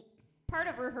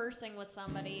of rehearsing with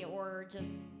somebody or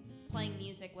just playing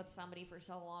music with somebody for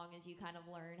so long is you kind of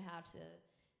learn how to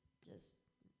just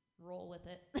roll with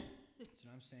it. That's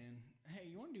what I'm saying. Hey,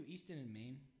 you want to do Easton and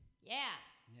Maine? Yeah.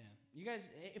 Yeah. You guys,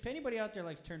 if anybody out there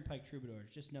likes Turnpike Troubadours,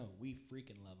 just know we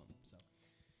freaking love them. So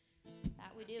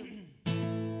That we do.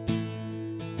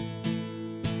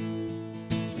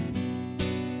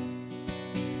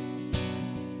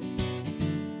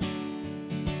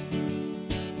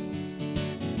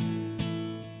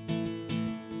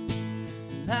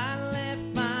 I left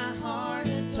my heart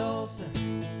in Tulsa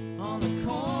on the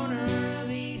corner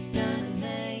of Easton and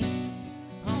Main,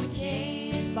 on the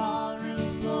Cane's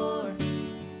ballroom floor,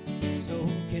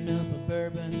 soaking up a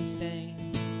bourbon stain.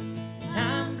 And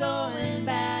I'm going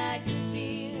back to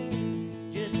see her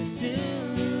just as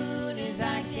soon as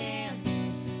I can.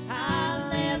 I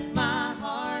left my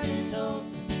heart in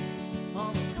Tulsa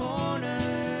on the corner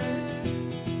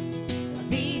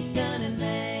of Easton and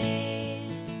Main.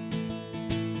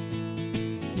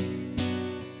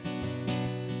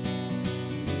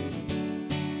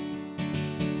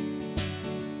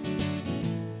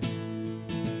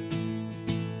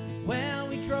 Well,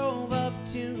 we drove up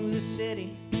to the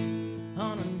city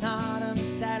on an autumn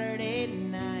Saturday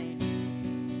night.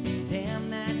 Damn,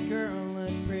 that girl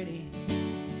looked pretty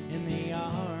in the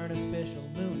artificial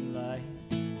moonlight.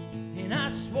 And I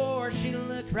swore she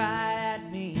looked right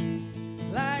at me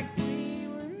like we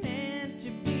were meant to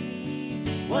be.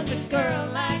 What's a girl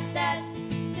like that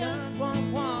does want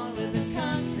with a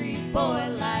country boy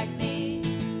like me?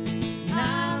 And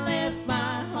I left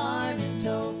my heart in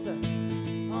Tulsa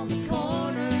on the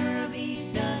corner of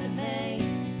Easton and Main,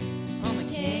 on the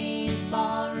Cane's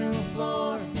ballroom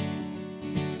floor,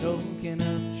 soaking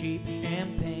up cheap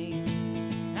champagne.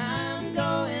 I'm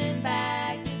going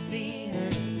back to see her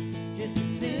just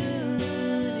as soon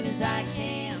as I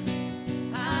can.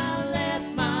 I left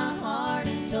my heart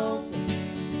in Tulsa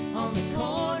on the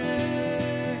corner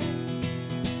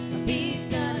of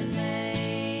Easton and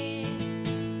Main.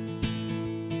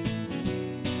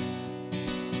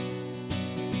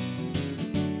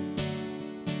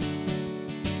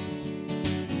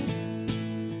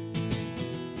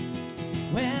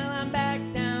 Well, I'm back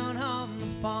down on the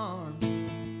farm,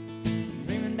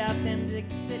 dreaming about them big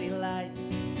city lights,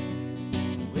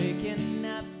 waking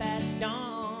up at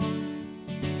dawn,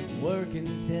 working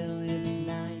till it's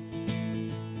night.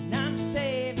 And I'm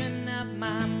saving up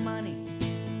my money,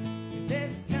 'cause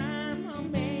this time I'll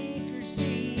make her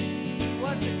see.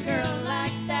 What's a girl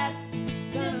like that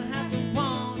gonna have to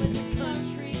want with a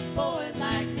country boy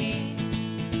like me?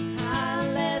 I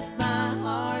left my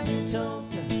heart in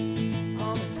Tulsa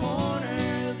on the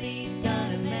corner of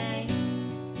Easton and Main,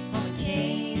 on the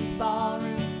Cane's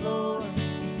ballroom floor,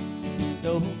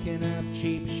 soaking up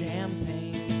cheap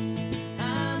champagne.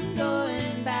 I'm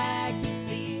going back to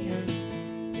see her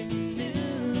just as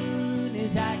soon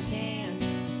as I can.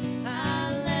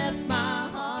 I left my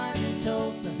heart in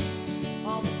Tulsa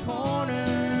on the corner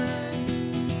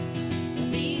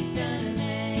of Easton and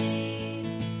Main.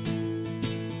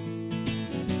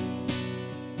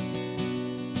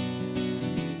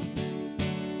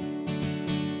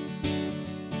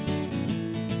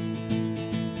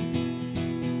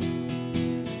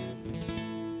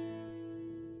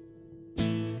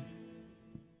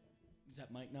 Is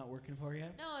that mic not working for you?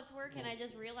 No, it's working. I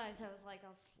just realized I was like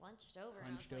all slunched over. and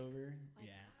I was Hunched like, over? like,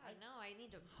 Yeah. God, no, I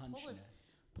need to Hunched pull this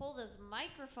pull this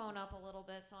microphone up a little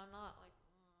bit so I'm not like...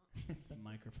 It's the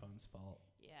microphone's fault.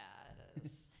 Yeah, it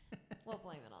is. We'll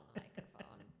blame it on the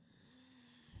microphone.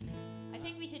 I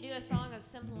think we should do a song of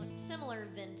similar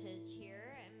vintage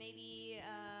here, and maybe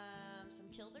some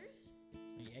Childers.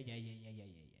 Yeah. Yeah.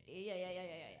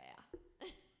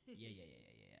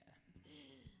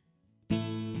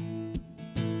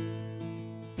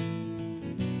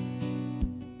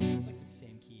 It's like the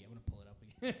same key. I'm gonna pull it up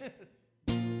again.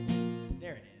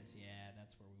 There it is. Yeah,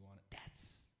 that's where we want it.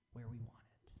 That's where we want it.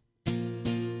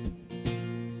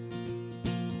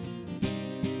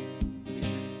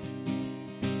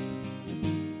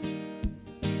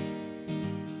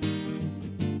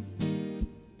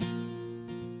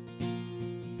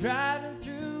 Driving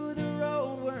through the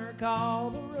road work,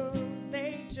 all the roads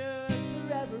they took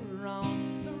forever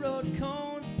on. The road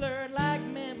cones blurred like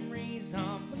memories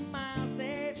of the miles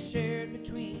they've shared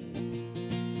between.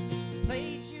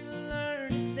 Place you learn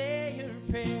to say your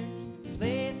prayers,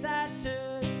 place I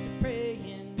took to pray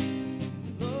in.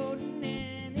 Loading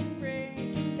in and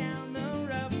breaking down the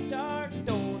rough, dark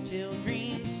go-till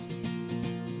dreams.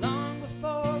 Long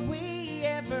before we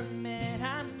ever met,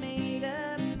 I made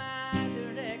up my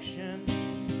direction.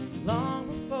 Long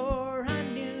before I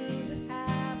knew the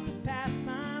half the path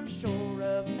I'm sure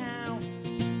of now.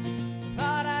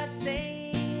 Thought I'd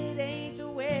say it ain't the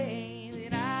way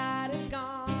that I'd have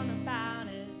gone about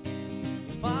it.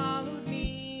 Followed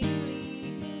me to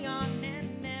lead me on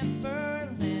and never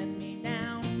let me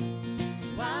down.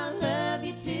 So I'll love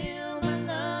you till my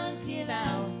lungs give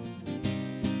out.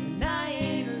 And I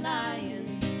ain't lying.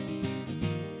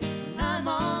 I'm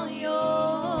all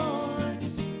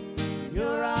yours.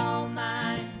 You're all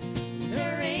mine.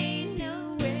 There ain't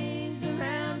no ways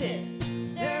around it.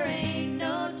 There ain't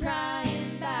no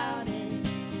trying about it.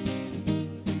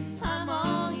 I'm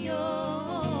all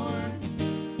yours.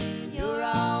 You're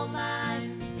all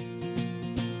mine.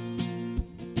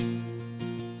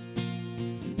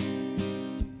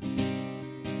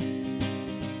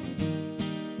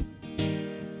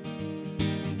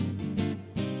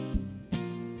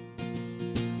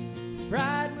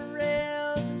 Fried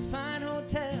morels and fine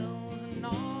hotels and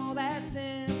all that's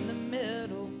in the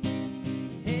middle.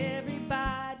 Every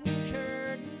bite and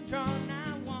curtain drawn,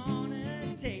 I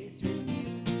wanna taste with you.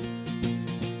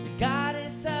 The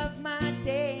goddess of my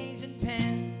days and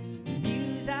pen, the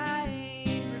muse I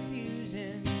ain't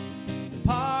refusing. The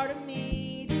part of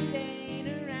me that ain't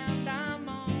around, I'm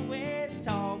always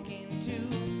talking to.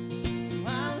 So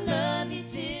I'll love you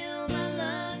till my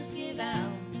lungs give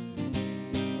out.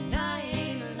 And I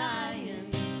ain't lying.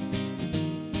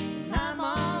 I'm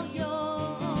all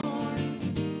yours.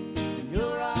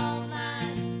 You're all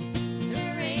mine.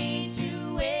 There ain't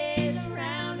two ways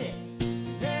around it.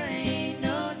 There ain't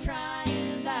no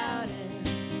trying about it.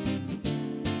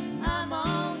 I'm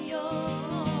all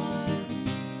yours.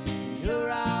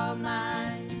 You're all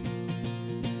mine.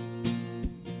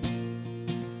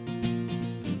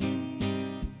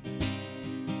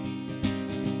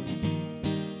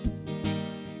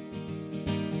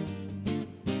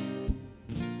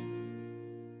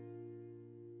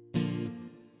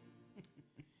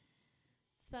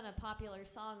 It's been a popular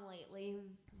song lately,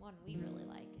 one we really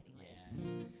like anyways.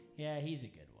 Yeah, he's a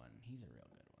good one. He's a real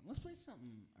good one. Let's play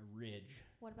something, a ridge.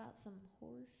 What about some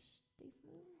Horse Thief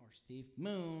Moon? Horse Thief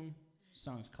Moon.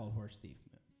 Song's called Horse Thief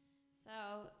Moon.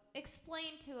 So,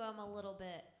 explain to them a little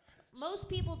bit. Most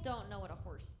people don't know what a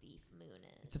horse thief moon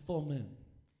is. It's a full moon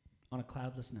on a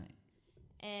cloudless night.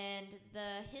 And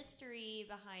the history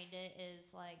behind it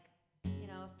is like, you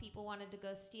know, if people wanted to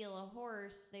go steal a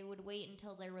horse, they would wait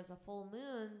until there was a full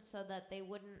moon so that they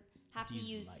wouldn't have to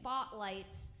use lights.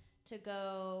 Spotlights to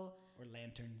go, Or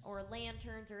lanterns. or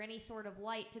lanterns or any sort of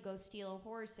light to go steal a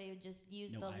horse. They would just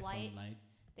use no the iPhone light.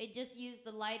 They'd just use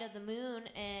the light of the moon,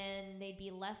 and they'd be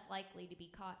less likely to be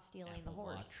caught stealing Apple the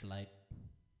horse. Watch light.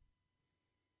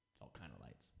 All kind of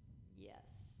lights. Yes.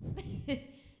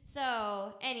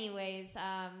 So, anyways,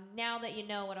 now that you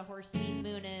know what a horse thief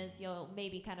moon is, you'll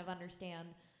maybe kind of understand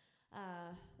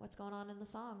what's going on in the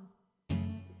song.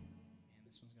 Man,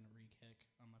 this one's going to re-kick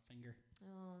on my finger.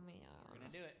 Oh, man. We're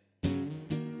going to do it.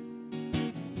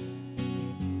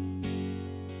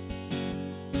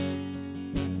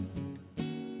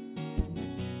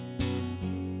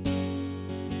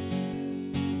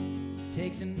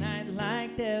 Takes a night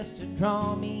like this to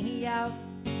draw me out.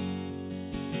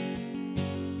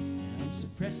 I'm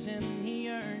suppressing the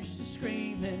urge to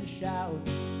scream and shout,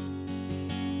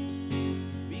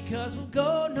 because we'll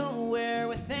go nowhere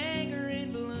with anger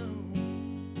in bloom.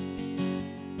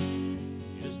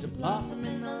 Just a blossom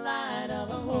in the light of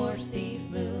a horse thief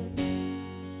moon.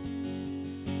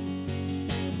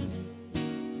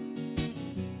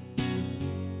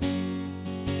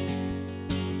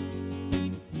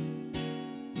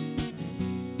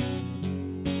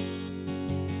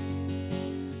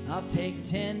 I'll take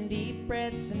 10 deep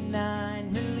breaths and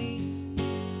 9 release,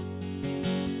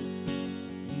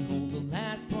 and hold the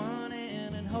last one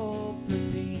in and hope for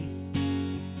peace.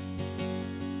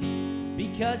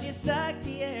 Because you suck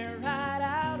the air right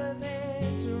out of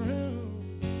this room,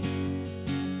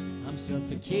 I'm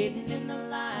suffocating in the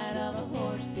light of a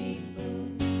horse thief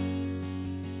moon.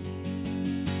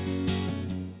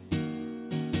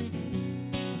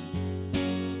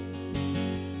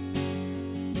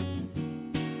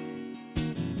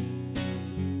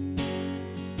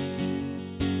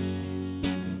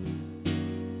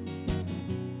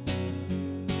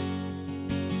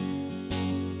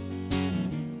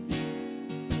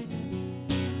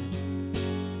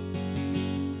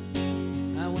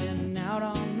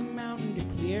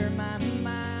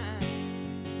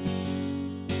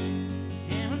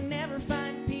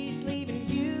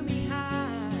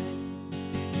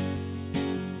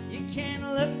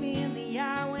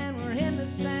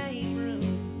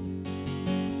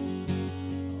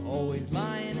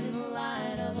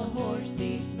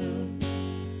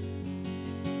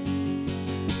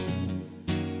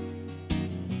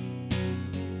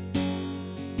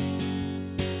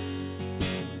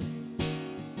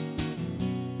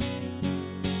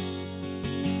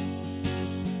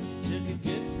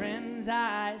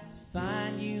 Eyes to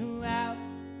find you out.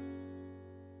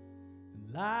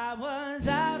 Well, I was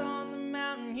out on the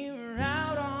mountain, you were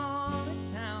out on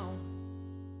the town.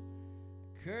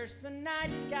 Curse the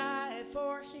night sky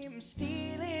for him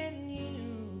stealing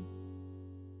you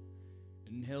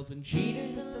and helping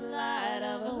cheaters with the light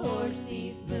of a horse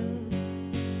thief moon.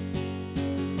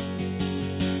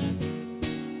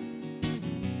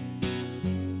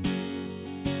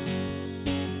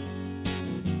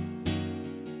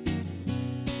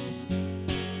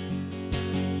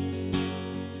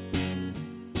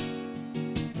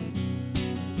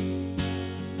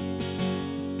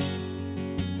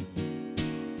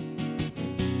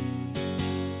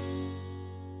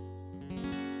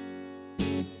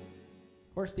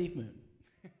 Horse Thief Moon.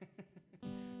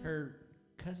 Her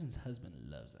cousin's husband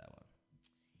loves that one.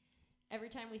 Every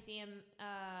time we see him,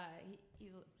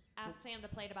 he's asked Sam to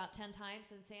play it about 10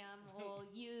 times, and Sam will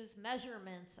use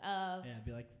measurements of. Yeah, it'd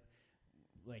be like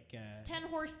 10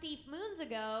 horse thief moons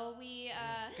ago. We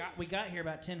got here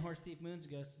about 10 horse thief moons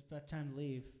ago. So it's about time to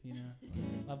leave. You know,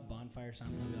 we'll have a bonfire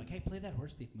song. We'll be like, hey, play that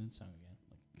horse thief moon song again.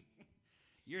 Like,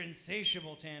 you're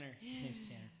insatiable, Tanner. His name's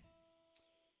Tanner.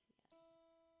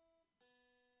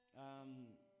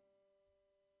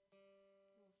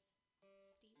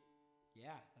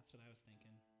 Yeah, that's what I was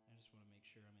thinking. I just want to make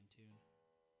sure I'm in tune.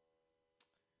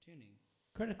 Tuning.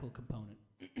 Critical component.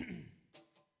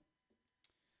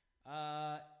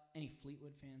 Any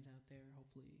Fleetwood fans out there,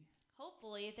 hopefully?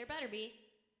 Hopefully. There better be.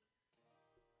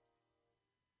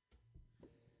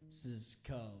 This is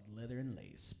called Leather and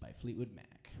Lace by Fleetwood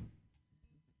Mac.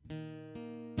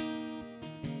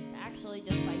 It's actually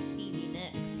just by Stevie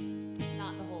Nicks,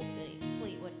 not the whole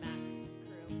Fleetwood Mac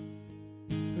crew.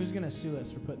 Who's going to sue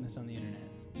us for putting this on the internet?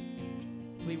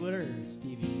 Fleetwood or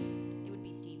Stevie? It would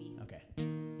be Stevie. Okay.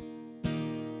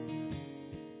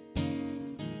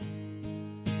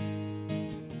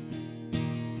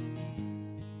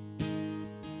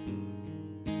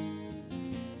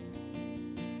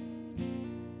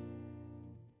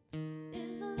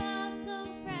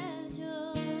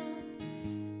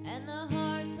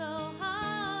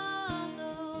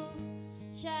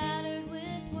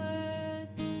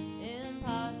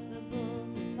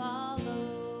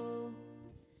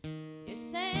 You're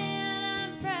saying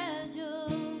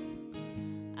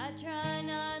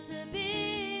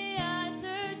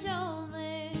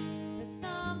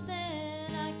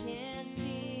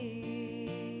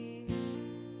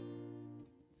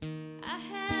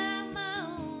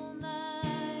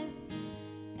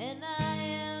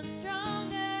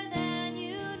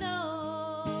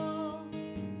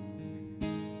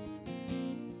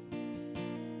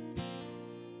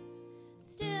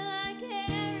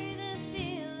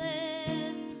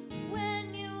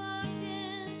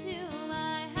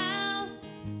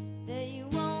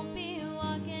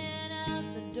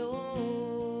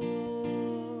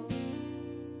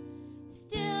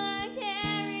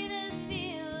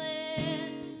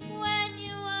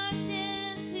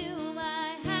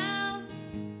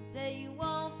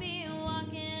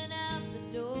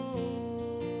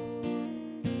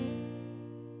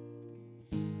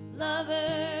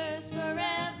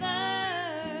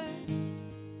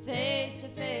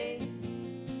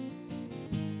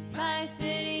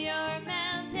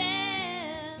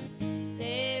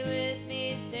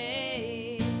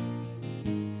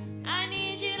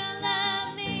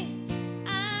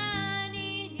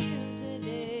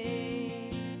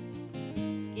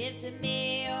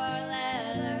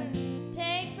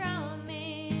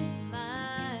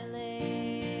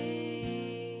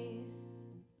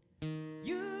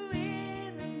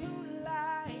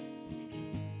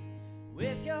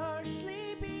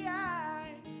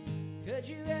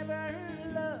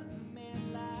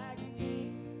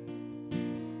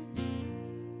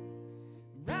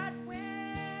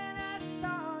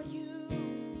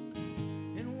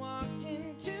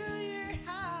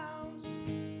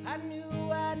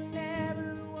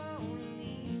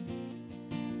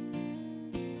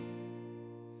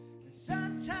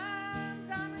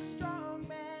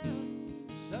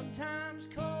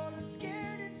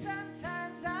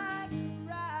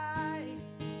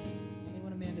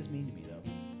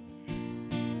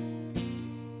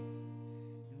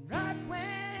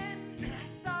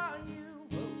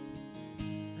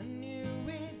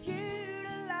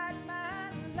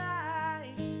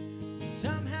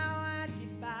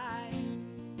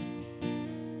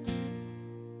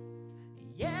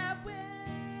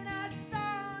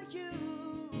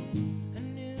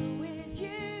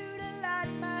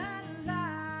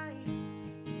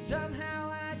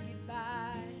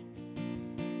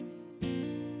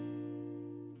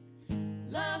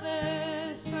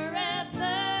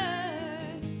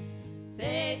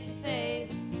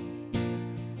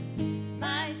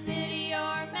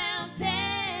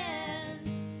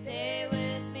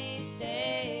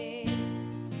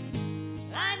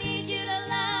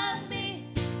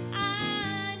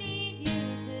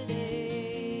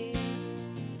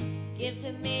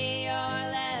to me your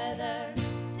leather,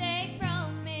 take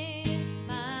from me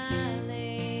my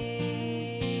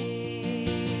lace.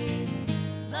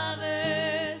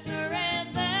 Lovers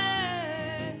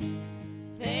forever,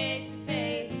 face to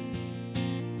face.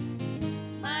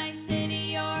 My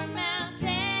city, your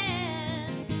mountain,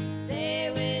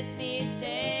 stay with me,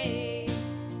 stay.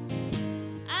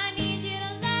 I need you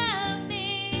to love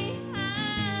me,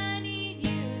 I need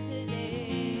you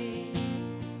today.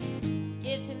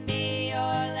 Give to me your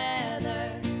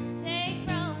leather, take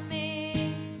from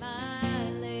me my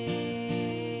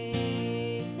lace.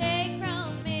 Take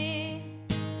from me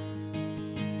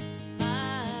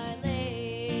my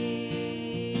lace.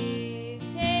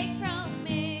 Take from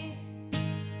me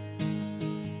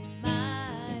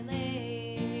my lace.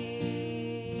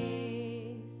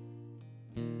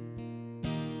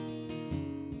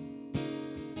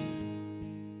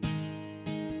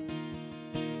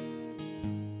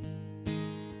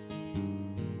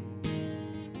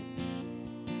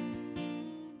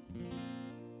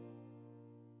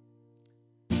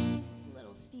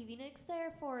 Little Stevie Nicks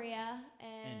there for ya,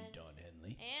 And Don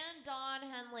Henley. and Don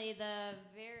Henley, the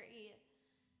very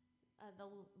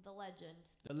the legend.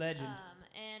 The legend.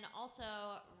 And also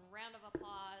round of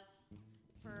applause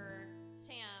for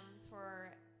Sam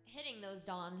for hitting those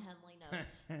Don Henley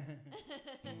notes.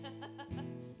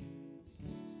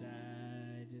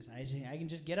 I can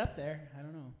just get up there. I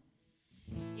don't know.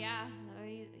 Yeah,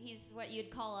 he's what you'd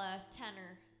call a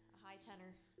tenor, a high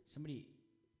tenor.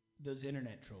 Those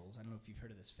internet trolls. I don't know if you've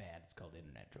heard of this fad. It's called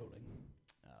internet trolling.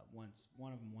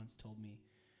 One of them once told me,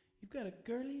 "You've got a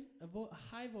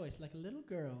high voice like a little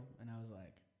girl," and I was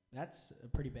like, "That's a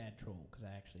pretty bad troll," because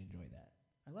I actually enjoy that.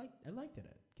 I liked it.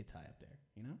 It gets high up there,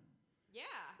 you know. Yeah,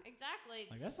 exactly.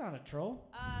 Like that's not a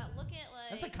troll. Look at like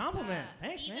That's a compliment.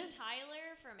 Thanks, Steven man.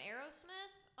 Tyler from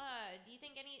Aerosmith. Do you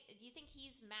think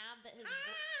he's mad that his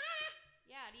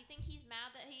yeah? Do you think he's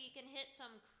mad that he can hit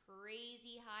some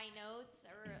crazy high notes,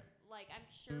 or like I'm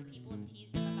sure people have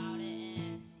teased him about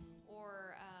it,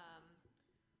 or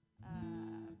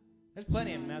There's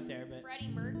plenty of them out there, but Freddie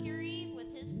Mercury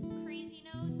with his crazy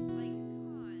notes. Like,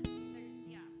 come on.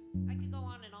 Yeah, I could go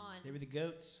on and on. they were the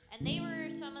goats. And they were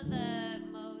some of the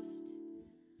most.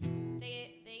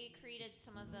 They created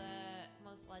some of the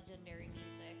most legendary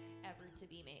music ever to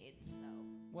be made. So.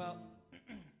 Well,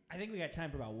 I think we got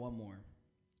time for about one more.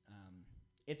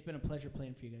 It's been a pleasure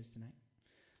playing for you guys tonight.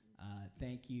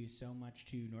 Thank you so much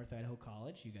to North Idaho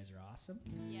College. You guys are awesome.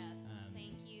 Yes,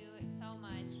 thank you so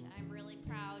much. I'm really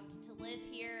proud to live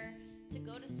here, to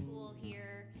go to school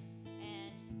here,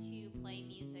 and to play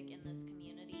music in this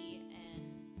community. And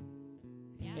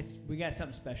yeah, We got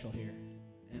something special here,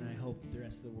 and I hope the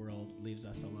rest of the world leaves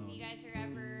us alone. if you guys are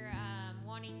ever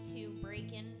wanting to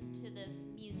break into this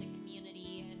music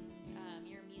community and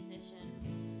you're a musician,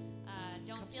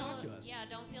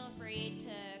 don't feel afraid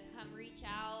to come reach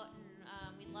out,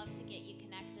 and we'd love to get you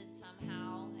connected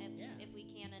somehow if we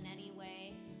can in any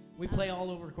way. We play all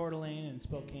over Coeur d'Alene and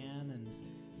Spokane,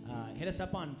 and hit us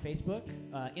up on Facebook.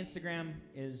 Instagram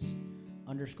is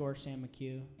 _Sam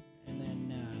McHugh, and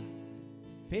then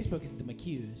Facebook is the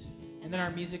McHughes, and then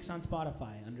our music's on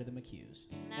Spotify under the McHughes.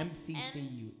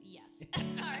 MCCU. Yes.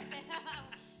 Sorry.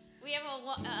 We have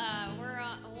we're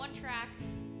a one track.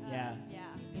 Yeah.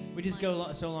 Yeah. We just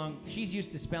go so long. She's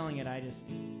used to spelling it. I just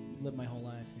live my whole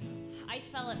life, you know. I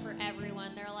spell it for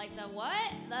everyone. They're like, the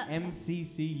what? The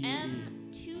MCCUE.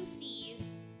 M2CsUES.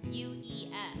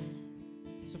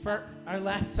 So for our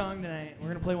last song tonight, we're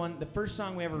gonna play the first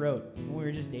song we ever wrote when we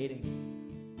were just dating.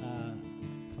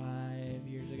 5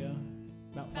 years ago.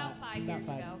 About 5 years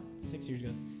ago. 6 years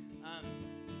ago.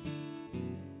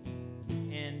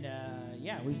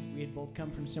 We had both come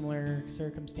from similar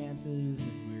circumstances,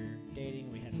 and we were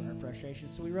dating. We had our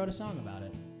frustrations, so we wrote a song about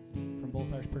it from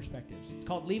both our perspectives. It's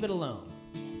called "Leave It Alone."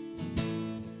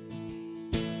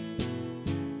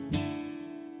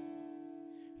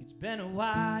 It's been a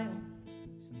while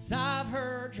since I've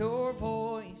heard your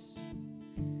voice,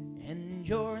 and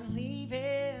you're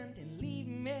leaving and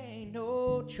leaving me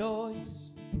no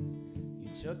choice. You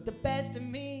took the best of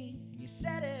me and you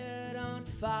set it on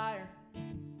fire.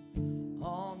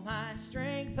 All my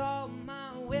strength, all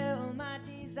my will, my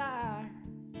desire.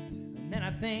 And then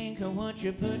I think of what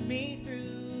you put me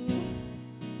through,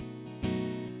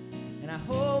 and I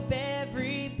hope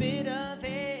every bit of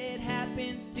it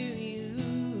happens to you.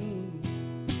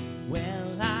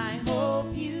 Well, I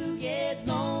hope you get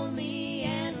lonely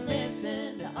and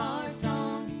listen to our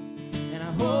song, and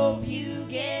I hope you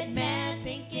get mad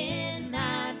thinking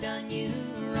I've done you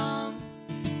wrong,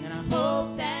 and I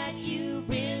hope that you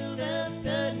build up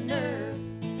the nerve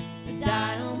to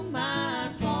dial my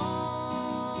phone.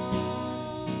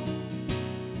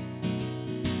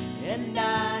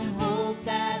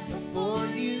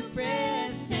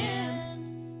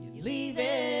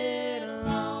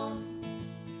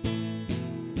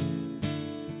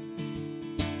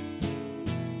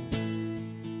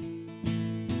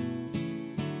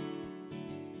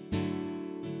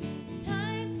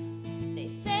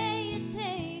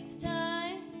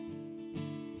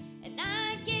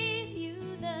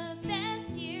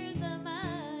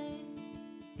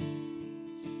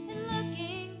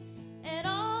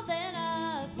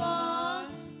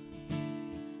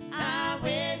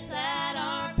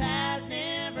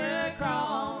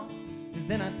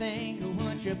 then I think of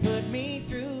what you put me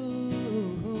through.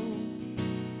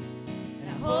 And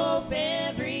I hope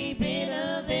every bit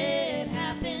of it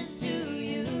happens to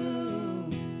you.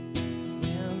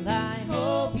 Well, I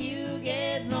hope you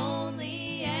get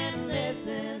lonely and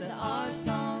listen to our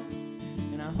songs.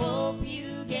 And I hope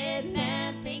you get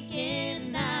mad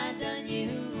thinking I done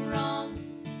you wrong.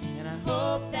 And I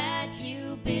hope that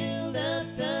you build up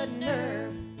the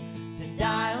nerve to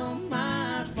dial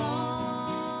my phone.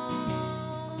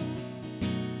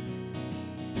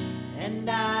 And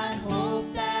I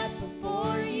hope that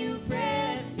before you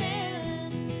press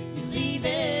send, you leave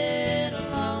it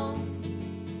alone.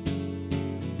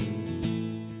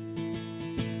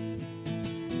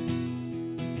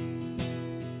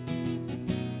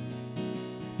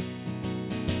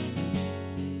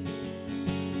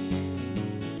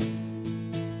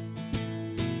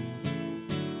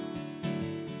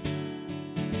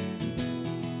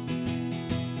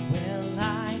 Well,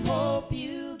 I hope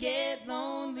you get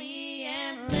lonely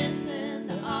and listen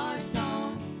to our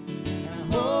song. And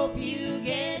I hope you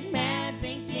get mad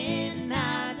thinking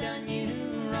I done you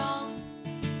wrong.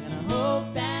 And I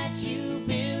hope that you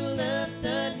build up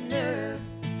the nerve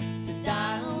to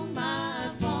dial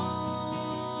my phone.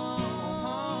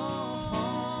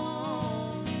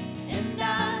 And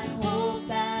I hope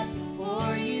that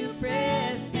before you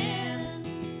press send,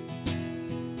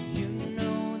 you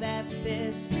know that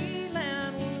this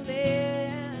feeling will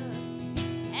end.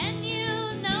 And you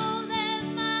know that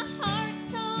my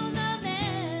heart's on the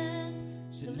mend,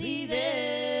 so leave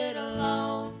it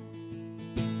alone.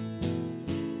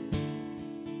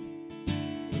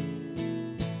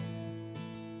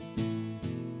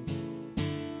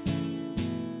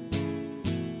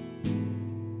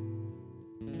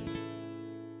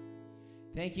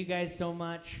 Thank you guys so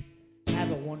much.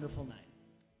 Have a wonderful night.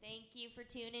 Thank you for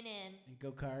tuning in. And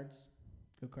go Cards.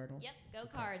 Go Cardinals. Yep, go Go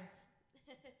Cards.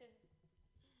 Cards.